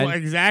on, looks Dad.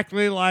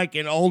 exactly like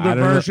an I older don't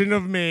know. version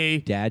of me,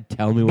 Dad,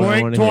 tell me what I want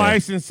blinked to hear.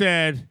 twice and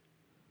said,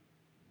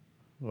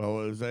 "Well,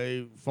 was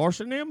they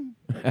forcing him?"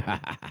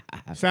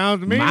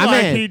 Sounds to me My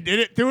like man. he did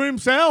it to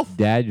himself.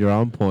 Dad, you're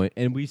on point.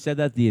 And we said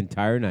that the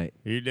entire night.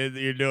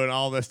 You're doing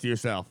all this to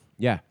yourself.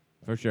 Yeah,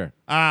 for sure.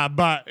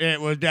 But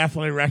it was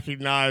definitely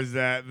recognized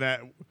that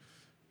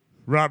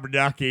Rubber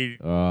Ducky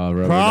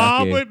Rubber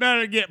probably Ducky.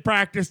 better get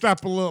practiced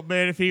up a little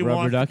bit if he Rubber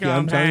wants Ducky, to come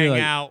I'm telling hang you,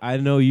 like, out. I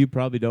know you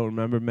probably don't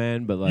remember,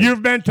 man, but like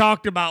You've been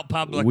talked about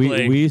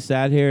publicly. we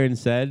sat here and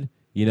said,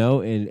 you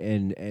know,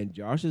 and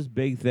Josh's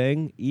big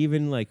thing,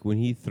 even like when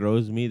he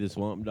throws me the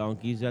swamp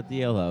donkeys at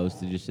the ale house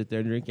to just sit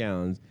there and drink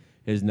Allen's,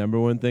 his number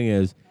one thing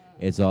is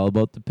it's all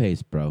about the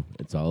pace, bro.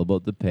 It's all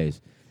about the pace.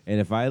 And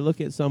if I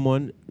look at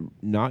someone,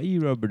 not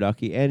you, Rubber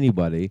Ducky,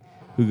 anybody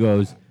who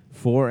goes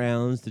 4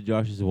 Allens to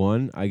Josh's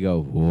 1, I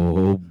go,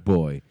 whoa,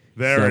 boy.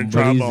 They're in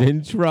Somebody's trouble.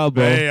 in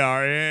trouble. They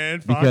are in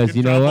Because fucking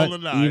you know what? trouble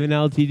tonight. Even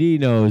LTD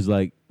knows,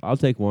 like, I'll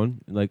take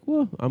one. Like,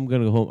 well, I'm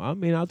going to go home. I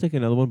mean, I'll take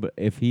another one. But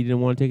if he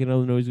didn't want to take another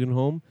one, he's going to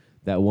home,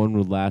 that one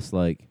would last,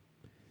 like,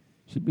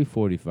 she'd be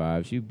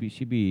 45. She'd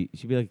be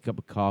like a cup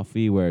of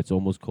coffee where it's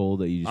almost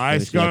cold that you just Ice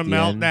finish it gonna at the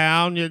melt end.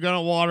 down. You're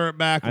gonna water it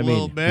back a I mean,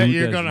 little bit. who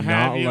You're does gonna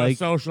have not you like- a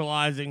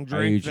socializing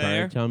Are you drink trying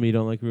there. to tell me you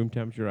don't like room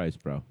temperature ice,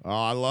 bro? Oh,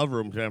 I love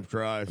room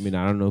temperature ice. I mean,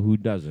 I don't know who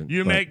doesn't.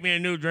 you but make me a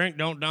new drink.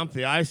 Don't dump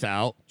the ice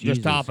out. Jesus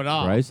Just top it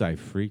off. Christ, I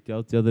freaked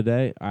out the other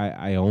day.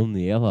 I own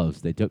the ale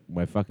house. They took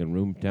my fucking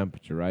room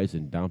temperature ice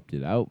and dumped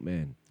it out,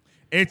 man.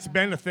 It's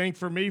been a thing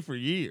for me for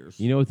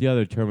years. You know what the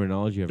other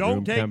terminology of Don't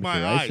room take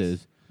temperature my ice ice.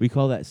 is? We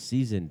call that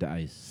seasoned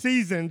ice.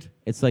 Seasoned.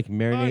 It's like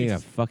marinating Ice.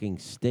 a fucking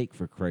steak,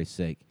 for Christ's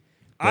sake.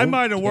 I Don't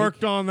might have take-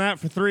 worked on that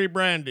for 3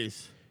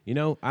 brandies. You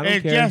know, I don't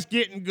It's care. just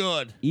getting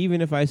good.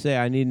 Even if I say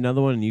I need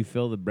another one and you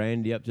fill the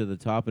brandy up to the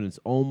top and it's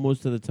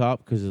almost to the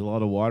top because there's a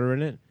lot of water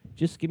in it,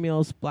 just give me a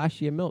little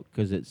splashy of milk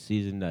because it's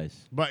seasoned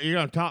ice. But you're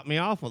gonna top me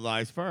off with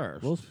ice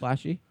first. A little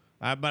splashy.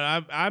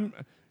 But I'm,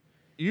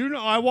 you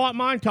know, I want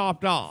mine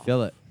topped off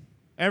Fill it.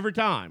 every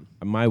time.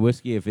 My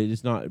whiskey, if it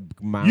is not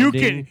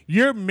mounding,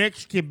 Your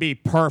mix can be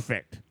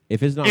perfect.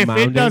 if it's not If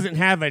mounding, it doesn't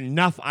have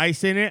enough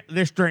ice in it,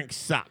 this drink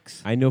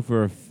sucks. I know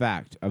for a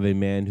fact of a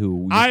man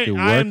who used I to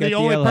work am at the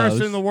only Ale person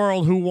House. in the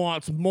world who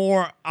wants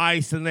more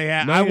ice than they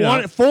have. No, I you're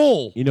want not. it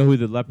full. You know who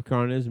the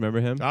leprechaun is? Remember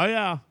him? Oh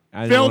yeah,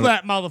 I fill don't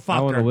wanna- that I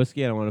want a motherfucker.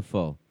 whiskey. I don't want a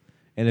full.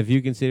 And if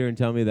you can sit here and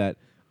tell me that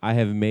I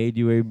have made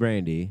you a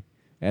brandy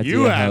at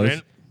You the ale house,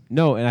 haven't.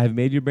 no, and I have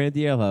made you a brandy at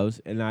the ale house,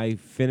 and I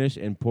finish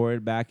and pour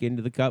it back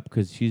into the cup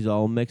because she's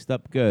all mixed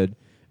up good,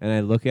 and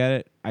I look at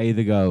it, I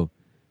either go,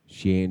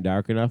 she ain't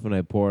dark enough, and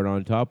I pour it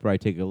on top, or I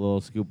take a little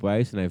scoop of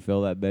ice and I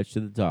fill that bitch to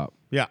the top.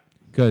 Yeah,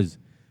 Because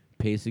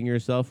pacing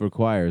yourself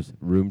requires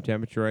room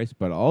temperature ice,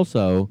 but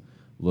also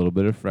a little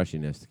bit of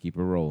freshiness to keep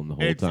it rolling the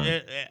whole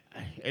time.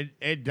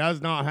 it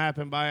does not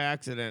happen by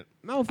accident.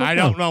 No, fuck I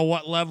no. don't know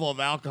what level of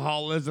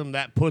alcoholism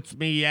that puts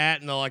me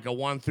at in like a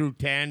 1 through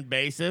 10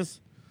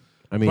 basis,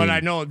 I mean, but I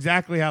know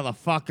exactly how the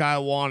fuck I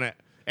want it.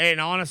 And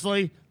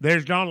honestly,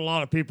 there's not a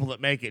lot of people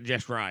that make it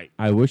just right.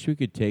 I wish we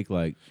could take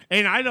like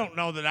And I don't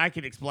know that I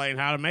can explain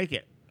how to make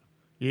it.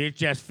 It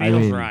just I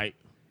feels mean, right.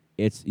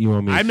 it's you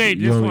want me. I to, made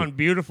you this want me- one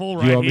beautiful you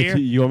right want me here.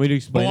 to, you want me to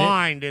explain it?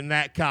 Blind in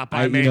that cup.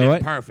 I you made know it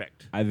what?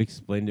 perfect. I've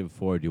explained it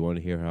before. Do you want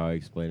to hear how I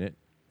explain it?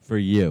 For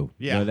you.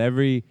 Yeah.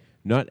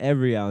 Not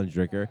every Allen's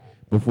drinker.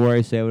 Before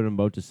I say what I'm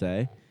about to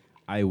say,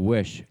 I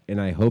wish and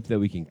I hope that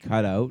we can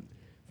cut out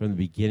from the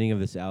beginning of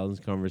this Allen's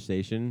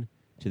conversation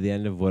to the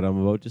end of what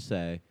I'm about to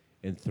say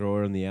and throw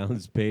it on the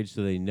Allen's page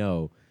so they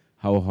know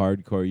how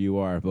hardcore you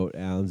are about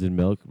Allen's and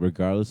milk,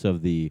 regardless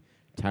of the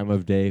time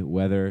of day,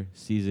 weather,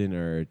 season,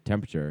 or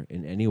temperature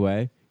in any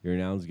way. You're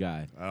an Allen's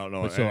guy. I don't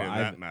know But if so any of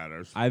I've- that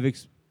matters.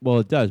 Well,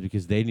 it does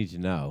because they need to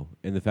know,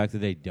 and the fact that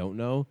they don't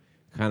know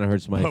kind of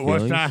hurts my But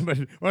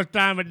feelings. what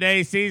time of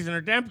day, season,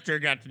 or temperature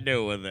got to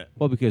do with it?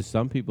 Well, because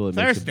some people it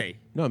makes Thirsty.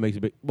 no, it makes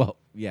a big. Well,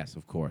 yes,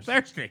 of course.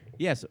 Thirsty.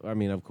 Yes, I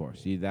mean, of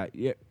course. See that?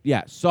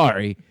 Yeah.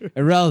 Sorry,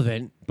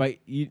 irrelevant. But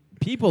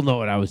people know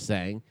what I was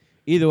saying.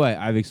 Either way,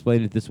 I've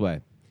explained it this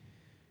way.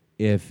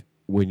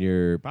 When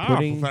you're Powerful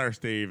putting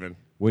thirsty even.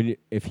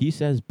 if he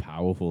says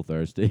powerful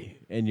thirsty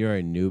and you're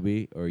a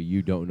newbie or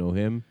you don't know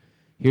him,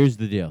 here's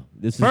the deal.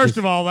 This is First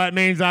of all, that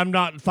means I'm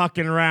not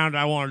fucking around.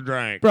 I want to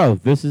drink. bro,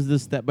 this is the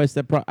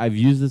step-by-step I've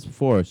used this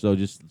before, so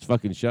just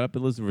fucking shut up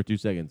and listen for 2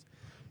 seconds.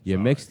 You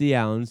mix the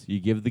Allens, you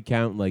give the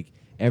count like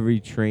every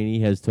trainee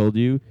has told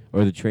you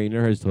or the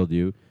trainer has told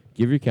you.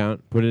 Give your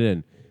count, put it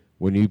in.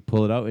 When you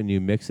pull it out and you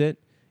mix it,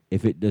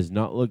 if it does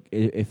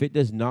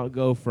not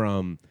go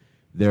from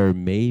there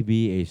may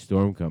be a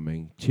storm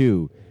coming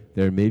to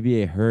there may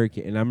be a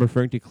hurricane, and I'm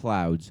referring to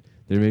clouds,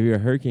 there may be a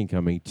hurricane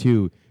coming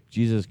to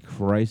Jesus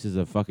Christ is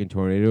a fucking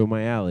tornado in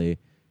my alley,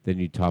 then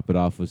you top it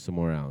off with some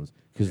more Allens.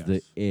 Because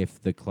Yes.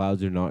 if the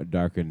clouds are not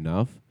dark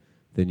enough,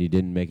 then you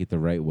didn't make it the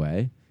right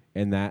way.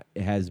 And that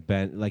has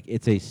been, like,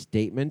 it's a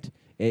statement.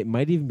 It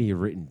might even be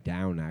written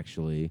down,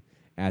 actually,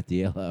 at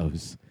the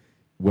LOs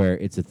where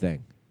it's a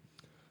thing.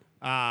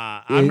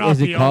 I'm not Is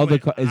the it called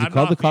only, is I'm it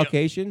called not the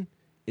Caucasian?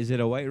 Is it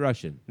a white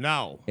Russian?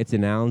 No. It's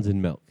an Allen's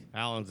and milk.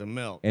 Allen's and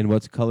milk. And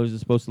what color is it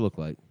supposed to look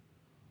like?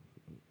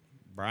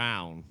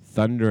 Brown.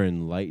 Thunder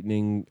and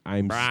lightning.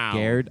 I'm Brown.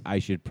 scared. I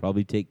should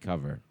probably take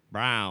cover.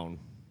 Brown.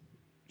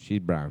 She's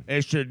brown.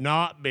 It should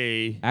not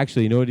be.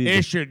 Actually, you know what?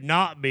 It should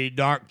not be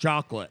dark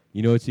chocolate.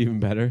 You know what's even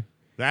better?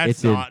 That's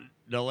It's not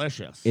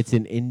delicious. It's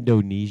an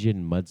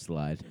Indonesian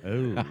mudslide.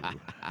 Ooh.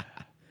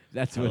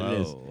 That's what it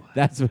is. Hello.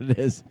 That's what it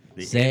is.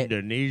 The Say it.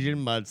 Indonesian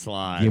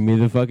mudslide. Give me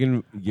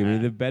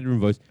the bedroom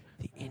voice.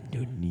 The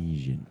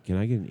Indonesian. Can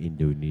I get an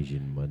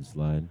Indonesian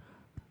mudslide?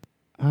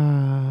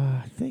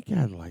 I think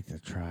I'd like to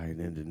try an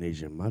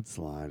Indonesian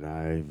mudslide.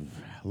 I've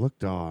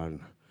looked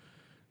on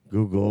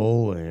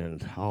Google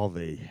and all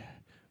the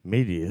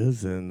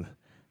medias, and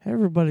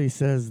everybody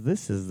says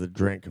this is the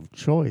drink of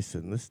choice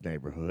in this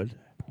neighborhood.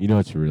 You know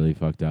what's really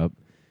fucked up?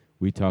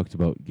 We talked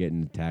about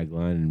getting the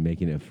tagline and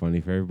making it funny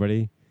for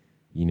everybody.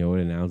 You know what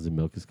an ounce of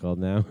milk is called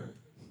now?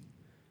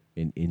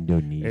 An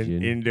Indonesian.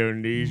 An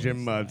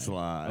Indonesian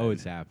mudslide. Oh,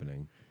 it's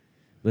happening.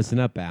 Listen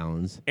up,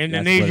 Allens. That's what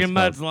Indonesian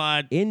it's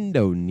called. mudslide.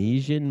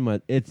 Indonesian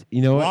mud. It's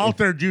what?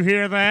 Walter, did you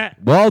hear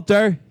that?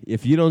 Walter,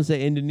 if you don't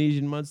say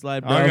Indonesian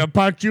mudslide, bro, I'm gonna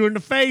punch you in the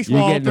face, you're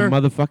getting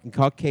Walter. a motherfucking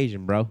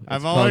Caucasian, bro.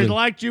 I've always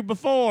liked you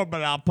before,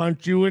 but I'll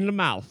punch you in the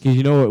mouth. Because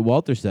you know what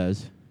Walter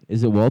says?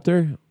 Is it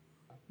Walter?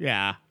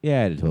 Yeah.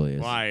 Yeah, it totally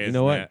is. Why you isn't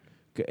know what?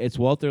 it? It's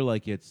Walter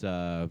like it's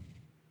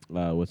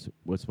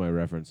what's my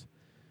reference?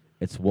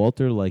 It's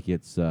Walter like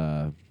it's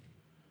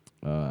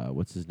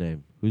what's his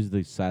name? Who's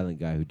the silent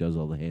guy who does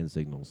all the hand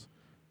signals?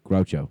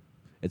 Groucho.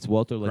 It's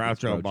Walter like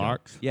it's Groucho Groucho.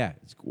 Marx? Yeah,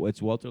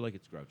 it's Walter like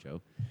it's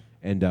Groucho.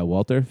 And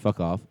Walter, fuck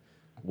off.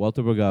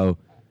 Walter will go,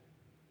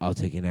 I'll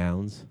take an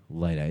Allen's,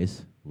 light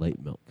ice,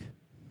 light milk.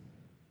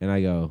 And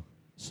I go,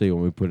 so you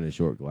want me to put it in a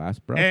short glass,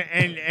 bro?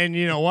 And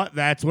you know what?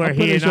 That's where I'll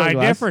put it he in and a short I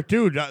glass. differ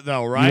too,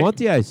 though, right? You want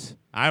the ice?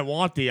 I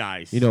want the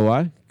ice. You know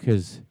why?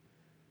 Because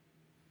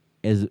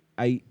as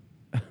I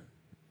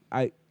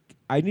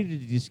needed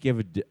to just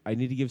I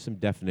need to give some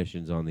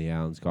definitions on the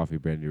Allen's Coffee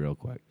Brandy real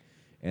quick.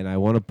 And I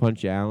want to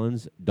punch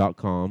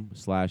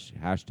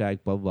allens.com/hashtag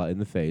blah, blah, blah in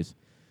the face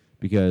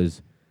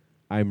because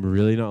I'm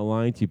really not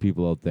lying to you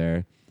people out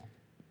there.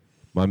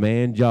 My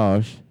man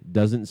Josh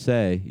doesn't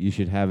say you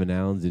should have an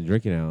Allen's and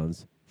drink an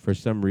Allen's. For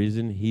some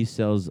reason, he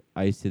sells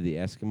ice to the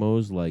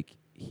Eskimos like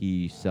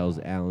he sells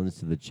Allen's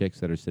to the chicks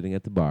that are sitting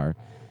at the bar.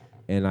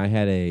 And I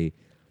had a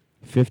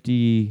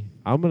 50,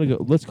 I'm going to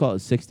go, let's call it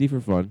 60 for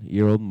fun,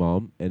 year-old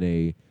mom and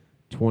a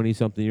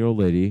 20-something-year-old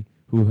lady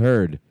who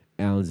heard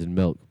Allen's and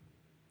milk.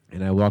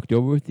 And I walked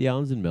over with the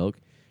Allen's and milk,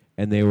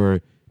 and they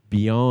were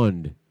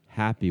beyond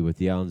happy with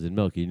the Allen's and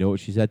milk. You know what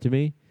she said to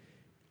me?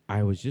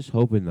 I was just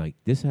hoping, like,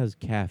 this has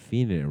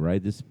caffeine in it,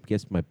 right? This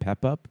gets my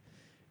pep up.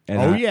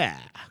 And yeah.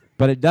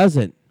 But it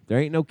doesn't. There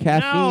ain't no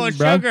caffeine, No, it's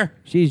bro. sugar.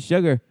 She's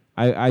sugar.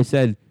 I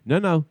said,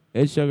 no,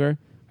 it's sugar.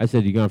 I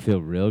said, you're going to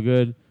feel real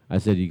good. I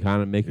said, you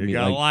kind of making You're me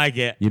gonna like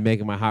it. you're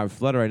making my heart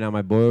flutter right now.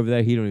 My boy over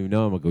there, he don't even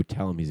know. I'm going to go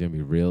tell him he's going to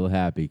be real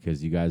happy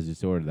because you guys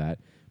just ordered that.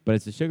 But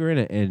it's the sugar in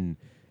it. And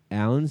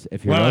Allen's,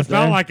 if you're Well, out it's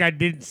not there- like I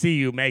didn't see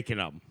you making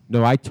them.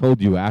 No, I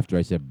told you after.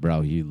 I said,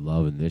 bro, you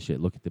loving this shit.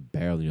 Look at the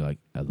barrel. And you're like,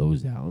 are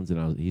those Allen's?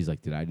 And he's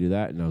like, did I do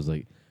that? And I was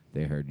like,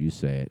 they heard you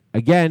say it.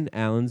 Again,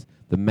 Allen's,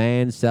 the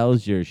man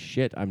sells your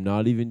shit. I'm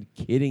not even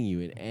kidding you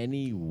in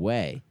any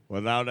way.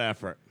 Without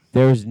effort.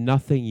 There's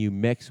nothing you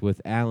mix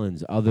with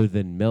Allen's other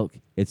than milk.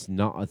 It's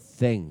not a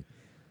thing.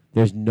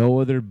 There's no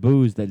other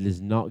booze that does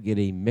not get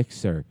a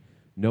mixer.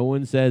 No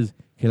one says,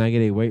 can I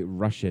get a White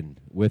Russian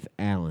with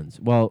Allen's?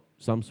 Well,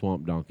 some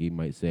swamp donkey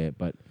might say it,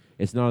 but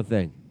it's not a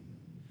thing.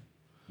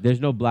 There's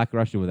no Black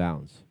Russian with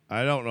Allen's.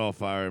 I don't know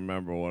if I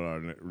remember what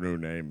our new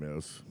name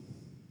is.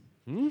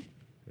 Hmm?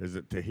 Is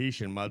it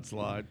Tahitian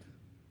Mudslide?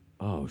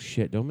 Oh,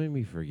 shit. Don't make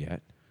me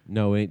forget.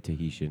 No, it ain't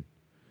Tahitian.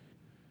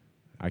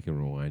 I can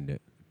rewind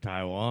it.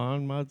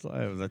 Taiwan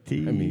Mudslide? It was a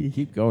T. I mean,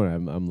 keep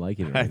going. I'm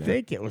liking it I right now.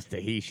 think it was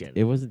Tahitian.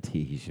 It wasn't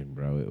Tahitian,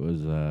 bro. It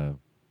was,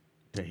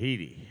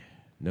 Tahiti.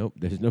 nope.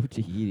 There's no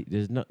Tahiti.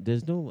 There's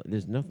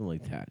nothing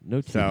like that.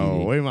 No Tahiti.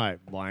 So we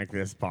might blank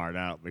this part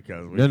out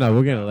because we No,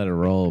 we're going to let it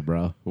roll,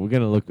 bro. We're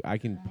going to look. I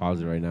can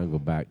pause it right now and go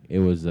back. It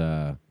was,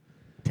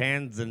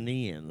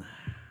 Tanzanian.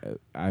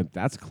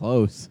 that's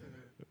close.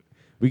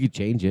 We could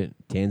change it.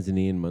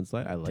 Tanzanian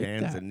mudslide. I like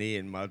that.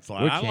 Tanzanian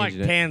Mudslide. We're I like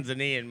changing it.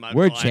 Tanzanian Mudslide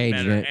We're changing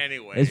better it.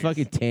 anyway. It's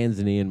fucking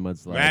Tanzanian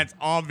mudslide. That's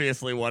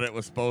obviously what it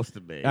was supposed to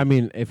be. I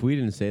mean, if we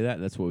didn't say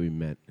that, that's what we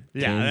meant.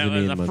 yeah, that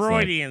was Tanzanian a mudslide.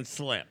 Freudian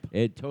slip.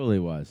 It totally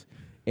was.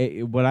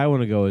 What I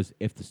want to go is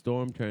if the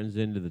storm turns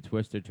into the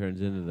twister,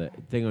 turns into the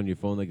thing on your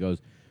phone that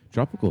goes,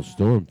 tropical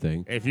storm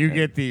thing, If you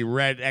get the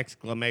red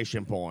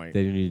exclamation point,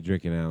 then you need to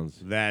drink an ounce.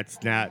 that's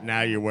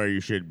now you're where you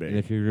should And be.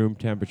 if your room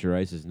temperature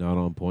ice is not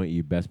on point,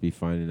 you best be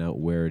finding out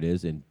where it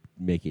is and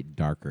make it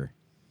darker.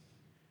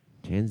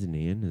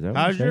 Tanzanian? Is that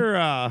what you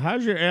said?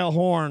 How's your ale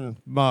horn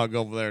mug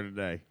over there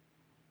today?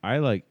 I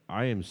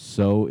am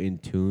so in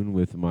tune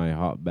with my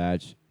hot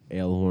batch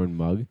alehorn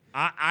mug.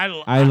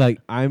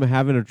 I'm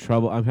having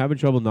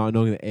trouble not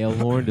knowing that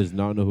alehorn does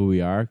not know who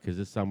we are because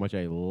this is how much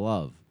I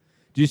love.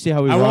 Do you see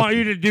how we? I want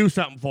you to do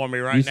something for me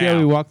right You see now. how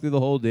we walk through the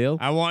whole deal?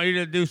 I want you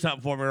to do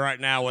something for me right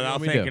now What do you without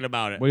want me to thinking do?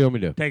 about it. What do you want me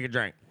to do? Take a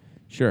drink.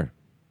 Sure.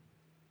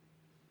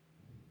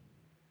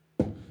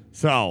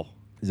 So,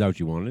 Is that what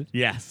you wanted?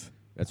 yes.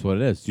 That's what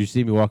it is. Do you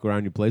see me walk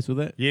around your place with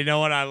it? You know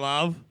what I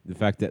love? The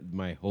fact that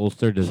my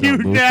holster does You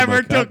not move. to never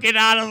my cup. took it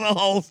out of the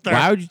holster.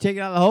 Why would you take it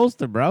out of the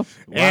holster, bro?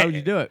 Why Eh, would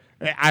you do it?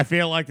 I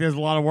feel like there's a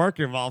lot of work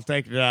involved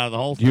taking it out of the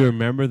holster. Do you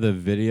remember the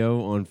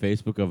video on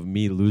Facebook of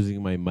me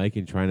losing my mic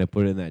and trying to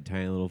put it in that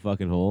tiny little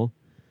fucking hole?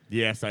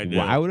 Yes, I do.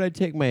 Why would I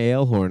take my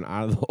ale horn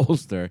out of the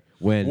holster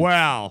when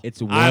Well, It's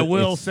I one-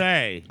 will it's-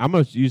 say. I'm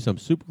going to use some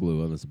super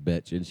glue on this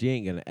bitch and she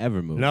ain't going to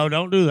ever move? No,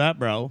 don't do that,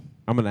 bro.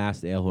 I'm going to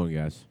ask the ale horn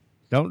guys.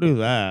 Don't do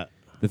that.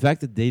 The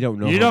fact that they don't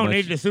know You how don't much-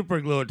 need to super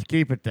glue it to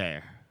keep it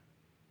there.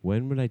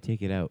 When would I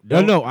take it out?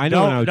 Don't- No, I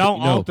know when I would Don't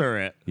no. alter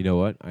it. You know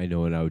what? I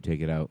know when I would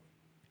take it out.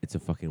 It's a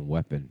fucking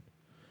weapon.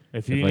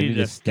 If If you I need need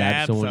to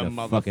stab someone in some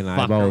the fucking motherfucker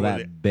eyeball with with that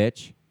it.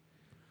 bitch,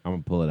 I'm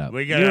gonna pull it out.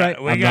 We got You're right.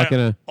 I'm not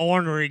gonna. an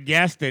ornery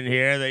guest in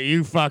here that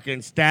you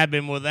fucking stab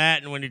him with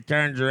that, and when he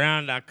turns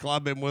around, I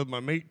club him with my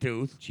meat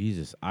tooth.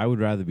 Jesus, I would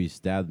rather be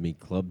stabbed than be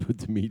clubbed with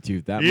the meat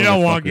tooth. That You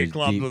don't want to motherfucker get is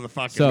clubbed deep. with a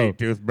fucking So, meat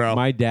tooth, bro.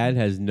 My dad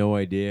has no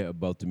idea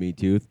about the meat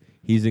tooth.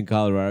 He's in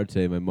Colorado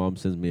today. My mom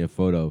sends me a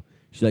photo.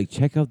 She's like,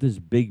 check out this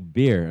big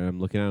beer. And I'm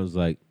looking at it. I was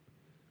like,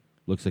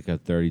 looks like a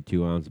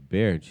 32-ounce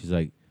beer. And she's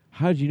like,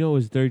 how'd you know it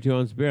was a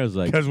 32-ounce beer? I was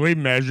like, Because we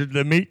measured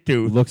the meat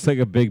tooth. looks like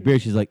a big beer.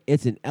 She's like,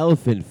 it's an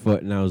elephant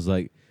foot. And I was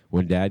like,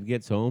 when Dad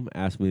gets home,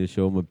 ask me to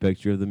show him a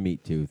picture of the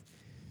meat tooth.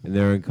 And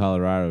they're in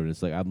Colorado. And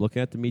it's like, I'm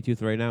looking at the meat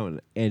tooth right now.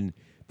 And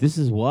this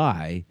is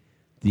why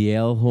the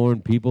Ale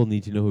Horn people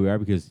need to know who we are,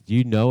 because do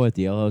you know at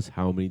the Ale House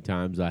how many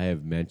times I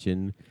have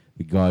mentioned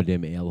the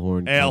goddamn Ale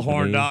Horn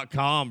company?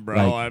 Alehorn.com, bro.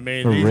 Like, I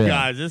mean, for these real.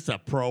 guys, this is a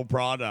pro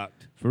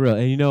product. For real.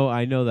 And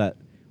I know that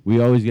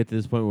we always get to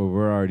this point where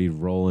we're already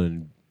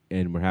rolling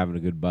and we're having a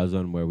good buzz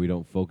on where we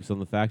don't focus on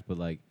the fact, but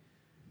like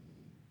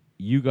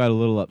you got a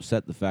little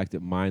upset the fact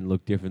that mine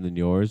looked different than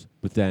yours,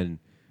 but then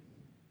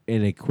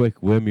in a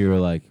quick whim you were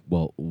like,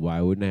 well, why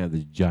wouldn't I have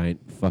this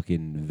giant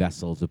fucking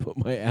vessel to put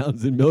my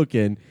ounce of milk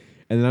in?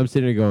 And then I'm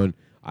sitting there going,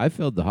 I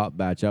filled the hot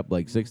batch up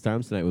like 6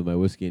 times tonight with my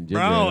whiskey and ginger,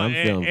 Bro, and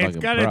I'm feeling it's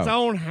fucking got pro. its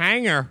own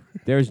hanger.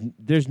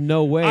 There's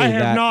no way I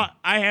that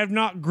have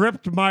not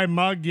gripped my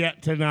mug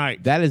yet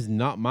tonight. that is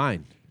not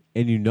mine,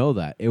 and you know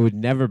that it would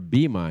never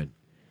be mine.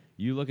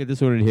 You look at this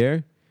one in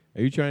here.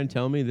 Are you trying to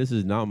tell me this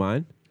is not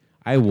mine?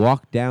 I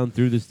walked down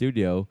through the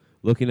studio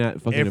looking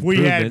at fucking If we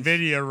had improvements.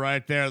 video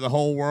right there, the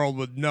whole world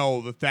would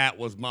know that that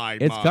was my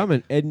It's mug.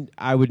 coming, and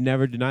I would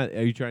never deny it.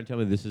 Are you trying to tell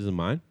me this isn't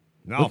mine?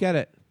 No. Look at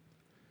it.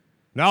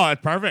 No,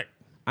 it's perfect.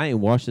 I ain't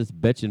washed this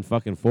bitch in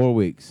fucking 4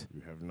 weeks.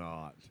 You have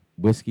not.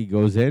 Whiskey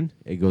goes in.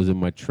 It goes in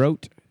my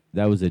throat.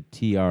 That was a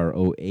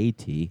TROAT.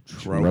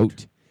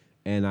 Throat.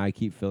 And I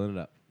keep filling it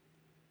up.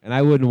 And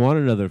I wouldn't want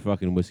another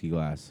fucking whiskey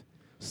glass.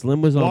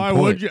 Slim was on Why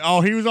point. would you? Oh,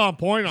 he was on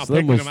point on Slim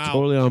picking was him out.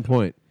 totally on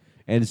point.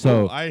 And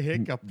so I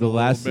hiccuped the a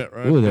last little bit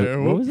right ooh,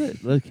 there. what was it?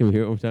 Can we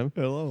hear it one more time?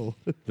 Hello.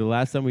 The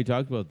last time we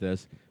talked about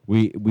this,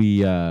 we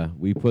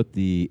put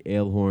the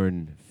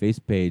Alehorn face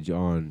page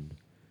on,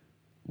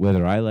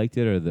 whether I liked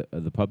it or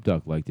the Pub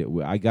Talk liked it.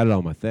 I got it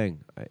on my thing.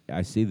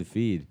 I see the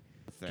feed.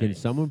 Can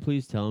Thanks. someone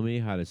please tell me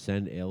how to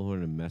send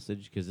Alehorn a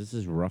message? Because this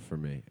is rough for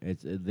me.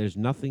 There's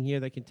nothing here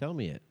that can tell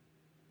me it.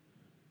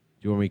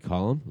 Do you want me to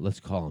call him?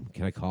 Let's call him.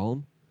 Can I call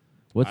him?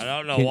 I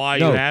don't know why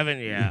you haven't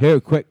yet.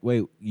 Here, quick,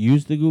 wait.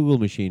 Use the Google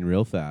machine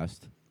real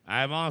fast.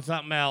 I'm on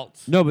something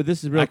else. No, but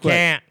this is real I quick.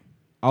 can't.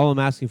 All I'm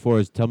asking for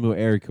is tell me what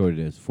area code it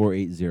is.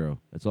 480.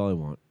 That's all I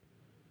want.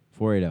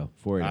 480.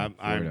 480.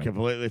 I'm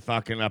completely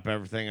fucking up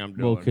everything I'm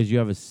doing. Well, because you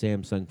have a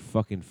Samsung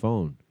fucking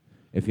phone.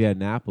 If you had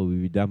an Apple,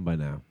 we'd be done by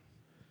now.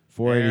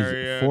 480.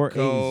 Area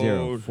 480.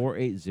 code.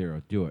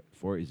 480. Do it.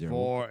 480.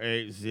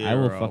 480. I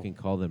will fucking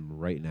call them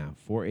right now.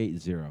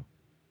 480.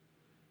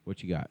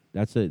 What you got?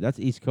 That's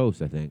East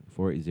Coast, I think.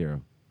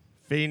 480.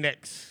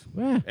 Phoenix.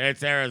 Eh.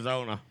 It's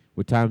Arizona.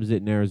 What time is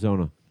it in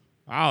Arizona?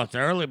 Oh, it's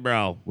early,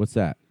 bro. What's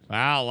that?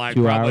 Wow, like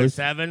 2 probably hours?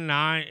 7,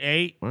 9,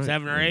 8, All right,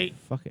 7 or well, 8.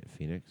 Fuck it,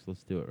 Phoenix.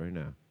 Let's do it right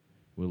now.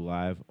 We're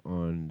live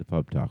on the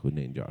Pub Talk with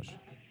Nate and Josh.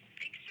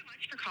 Thanks so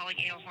much for calling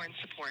Alehorn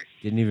Support.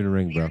 Didn't even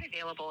ring, We bro. aren't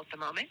available at the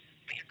moment,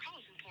 but your call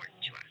is important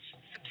to us.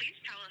 So please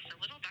tell us a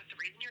little about the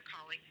reason you're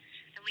calling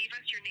and leave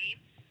us your name,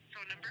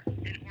 phone number,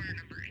 and order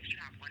number if you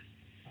have one.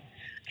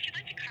 If you'd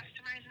like to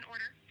customize an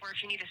order or if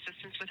you need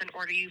assistance with an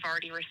order you've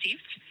already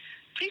received,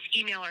 please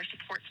email our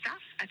support staff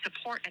at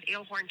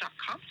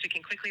support@alehorn.com so we can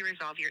quickly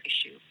resolve your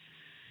issue.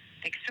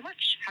 Thanks so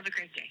much. Have a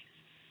great day.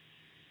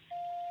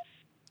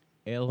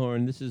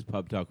 Alehorn, this is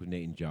Pub Talk with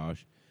Nate and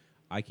Josh.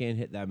 I can't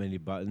hit that many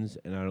buttons,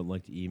 and I don't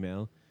like to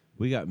email.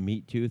 We got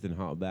Meat Tooth and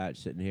Hot Batch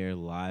sitting here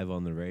live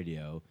on the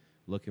radio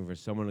looking for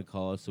someone to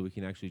call us so we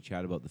can actually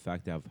chat about the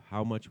fact of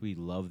how much we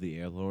love the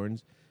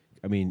Alehorns.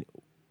 I mean,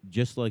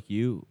 just like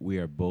you, we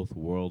are both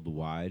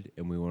worldwide,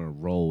 and we want to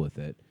roll with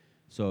it.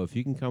 So if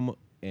you can come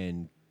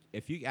and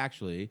if you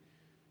actually,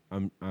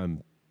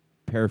 I'm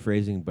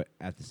paraphrasing, but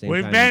at the same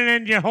We've time, been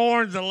in your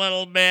horns a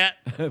little bit.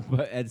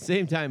 but at the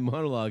same time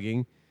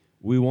monologuing,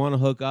 we want to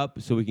hook up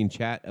so we can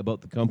chat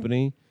about the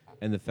company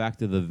and the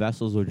fact of the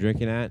vessels we're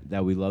drinking at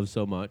that we love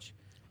so much.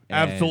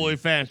 And Absolutely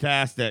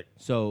fantastic.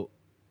 So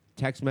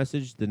text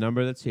message the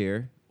number that's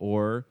here,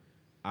 or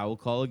I will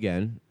call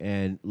again,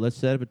 and let's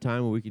set up a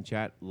time where we can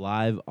chat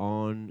live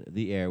on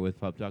the air with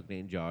Pub Talk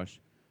Nate and Josh.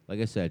 Like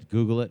I said,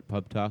 Google it,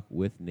 Pub Talk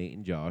with Nate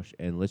and Josh,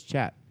 and let's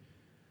chat.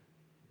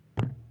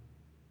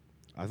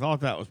 I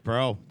thought that was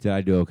pro. Did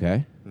I do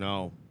okay?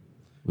 No.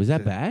 Was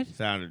that bad?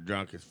 Sounded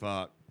drunk as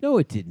fuck. No,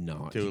 it did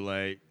not. Too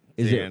late.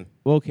 Is Zen. it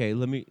well, okay?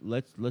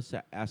 Let's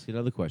ask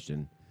another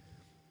question.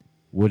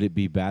 Would it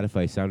be bad if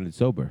I sounded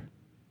sober?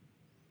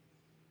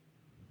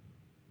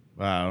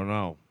 I don't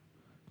know.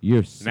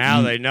 You're Now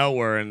you, they know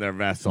we're in their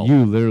vessel.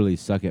 You literally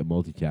suck at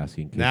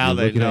multitasking. 'Cause Now you're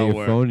they looking know at your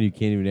we're- phone and you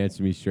can't even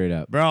answer me straight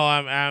up. Bro,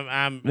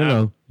 I'm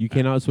No, you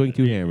cannot swing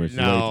two hammers. is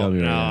what you're No, telling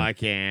me no, right now. I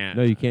can't.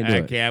 No, you can't do I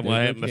it. can't. I'm There's gonna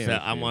no hit myself.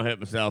 chance, I'm dude. gonna hit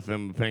myself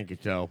in my pinky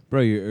toe.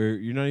 Bro,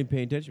 you're not even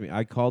paying attention to me.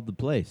 I called the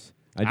place.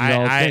 I did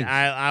all the things.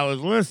 I was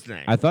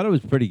listening. I thought it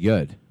was pretty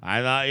good.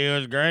 I thought you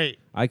was great.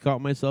 I caught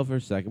myself for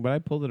a second, but I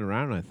pulled it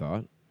around and I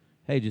thought,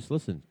 hey, just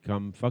listen.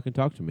 Come fucking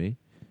talk to me.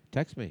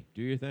 Text me.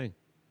 Do your thing.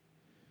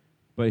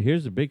 But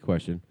here's the big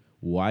question.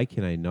 Why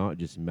can I not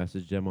just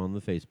message them on the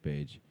face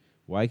page?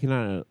 Why can't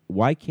I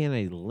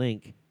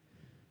link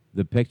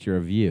the picture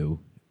of you?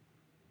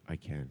 I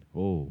can.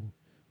 Oh.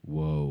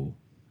 Whoa.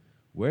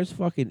 Where's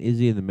fucking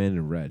Izzy and the Men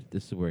in Red?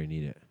 This is where I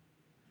need it.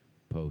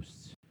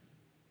 Posts.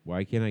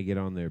 Why can't I get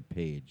on their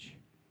page?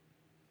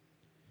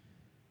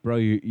 Bro,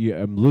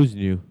 I'm losing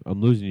you.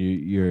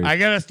 You're I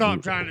gotta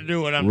stop trying to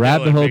do what I'm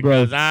Rabbit doing. hole,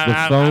 bro. because I, The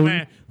I, phone- I mean,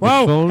 the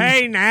whoa, phone-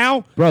 hey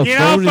now, bro. get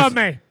phone off is, of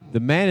me. The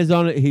man is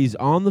on it. He's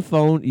on the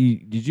phone.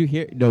 Did you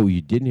hear? No,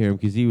 you didn't hear him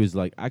because he was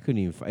like, I couldn't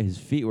even. His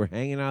feet were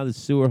hanging out of the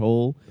sewer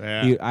hole.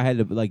 Yeah. I had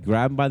to like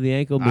grab him by the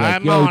ankle and be like,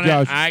 I'm Yo, on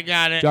Josh, it. I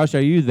got it. Josh,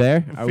 are you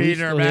there? Are we Feet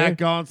still are back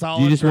here? on solid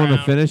Do you just want to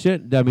ground. finish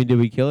it? I mean, did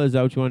we kill it? Is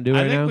that what you want to do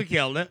I right think now? we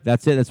killed it.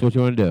 That's it. That's what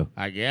you want to do.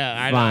 I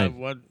Fine. know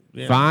what.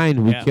 You know,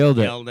 Fine, we yeah, killed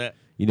it. Killed it.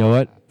 You know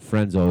what?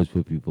 Friends always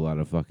put people out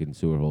of fucking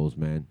sewer holes,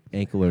 man.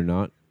 Ankle or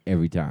not,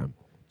 every time.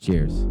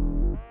 Cheers.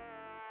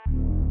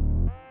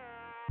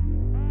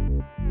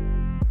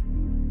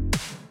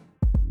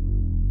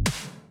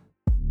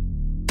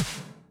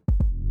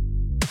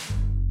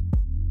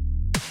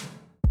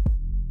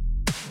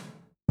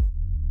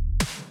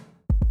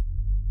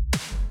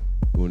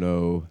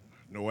 Uno.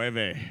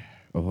 Nueve.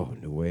 Oh,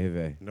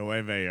 nueve.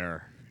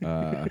 Nueve.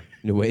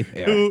 Nueve.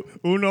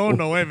 Uno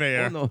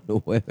nueve. Uno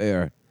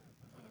nueve.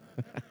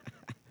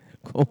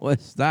 ¿Cómo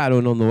está?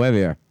 Uno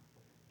nueve.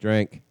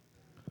 Drink.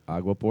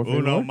 Agua, por favor.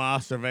 Uno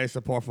más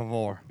cerveza, por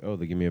favor. Oh,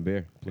 they give me a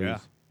beer, please. Yeah.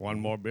 One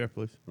more beer,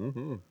 please.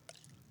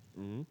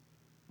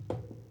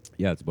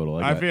 Yeah, it's a bottle.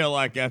 I feel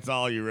like that's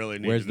all you really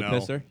need Where's to the know.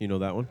 pisser? You know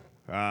that one?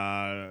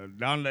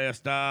 Donde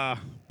está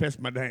Piss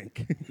My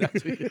Dank?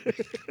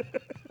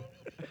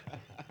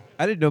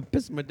 I didn't know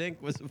Piss My Dink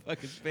was a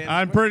fucking Spanish.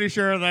 I'm pretty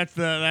sure that's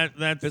Piss My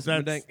that's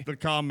Dank. the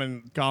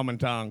common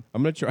tongue.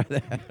 I'm gonna try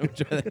that. I'm gonna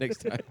try that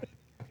next time.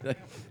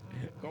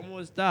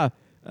 ¿Cómo está?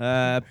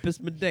 Piss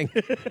My Dink.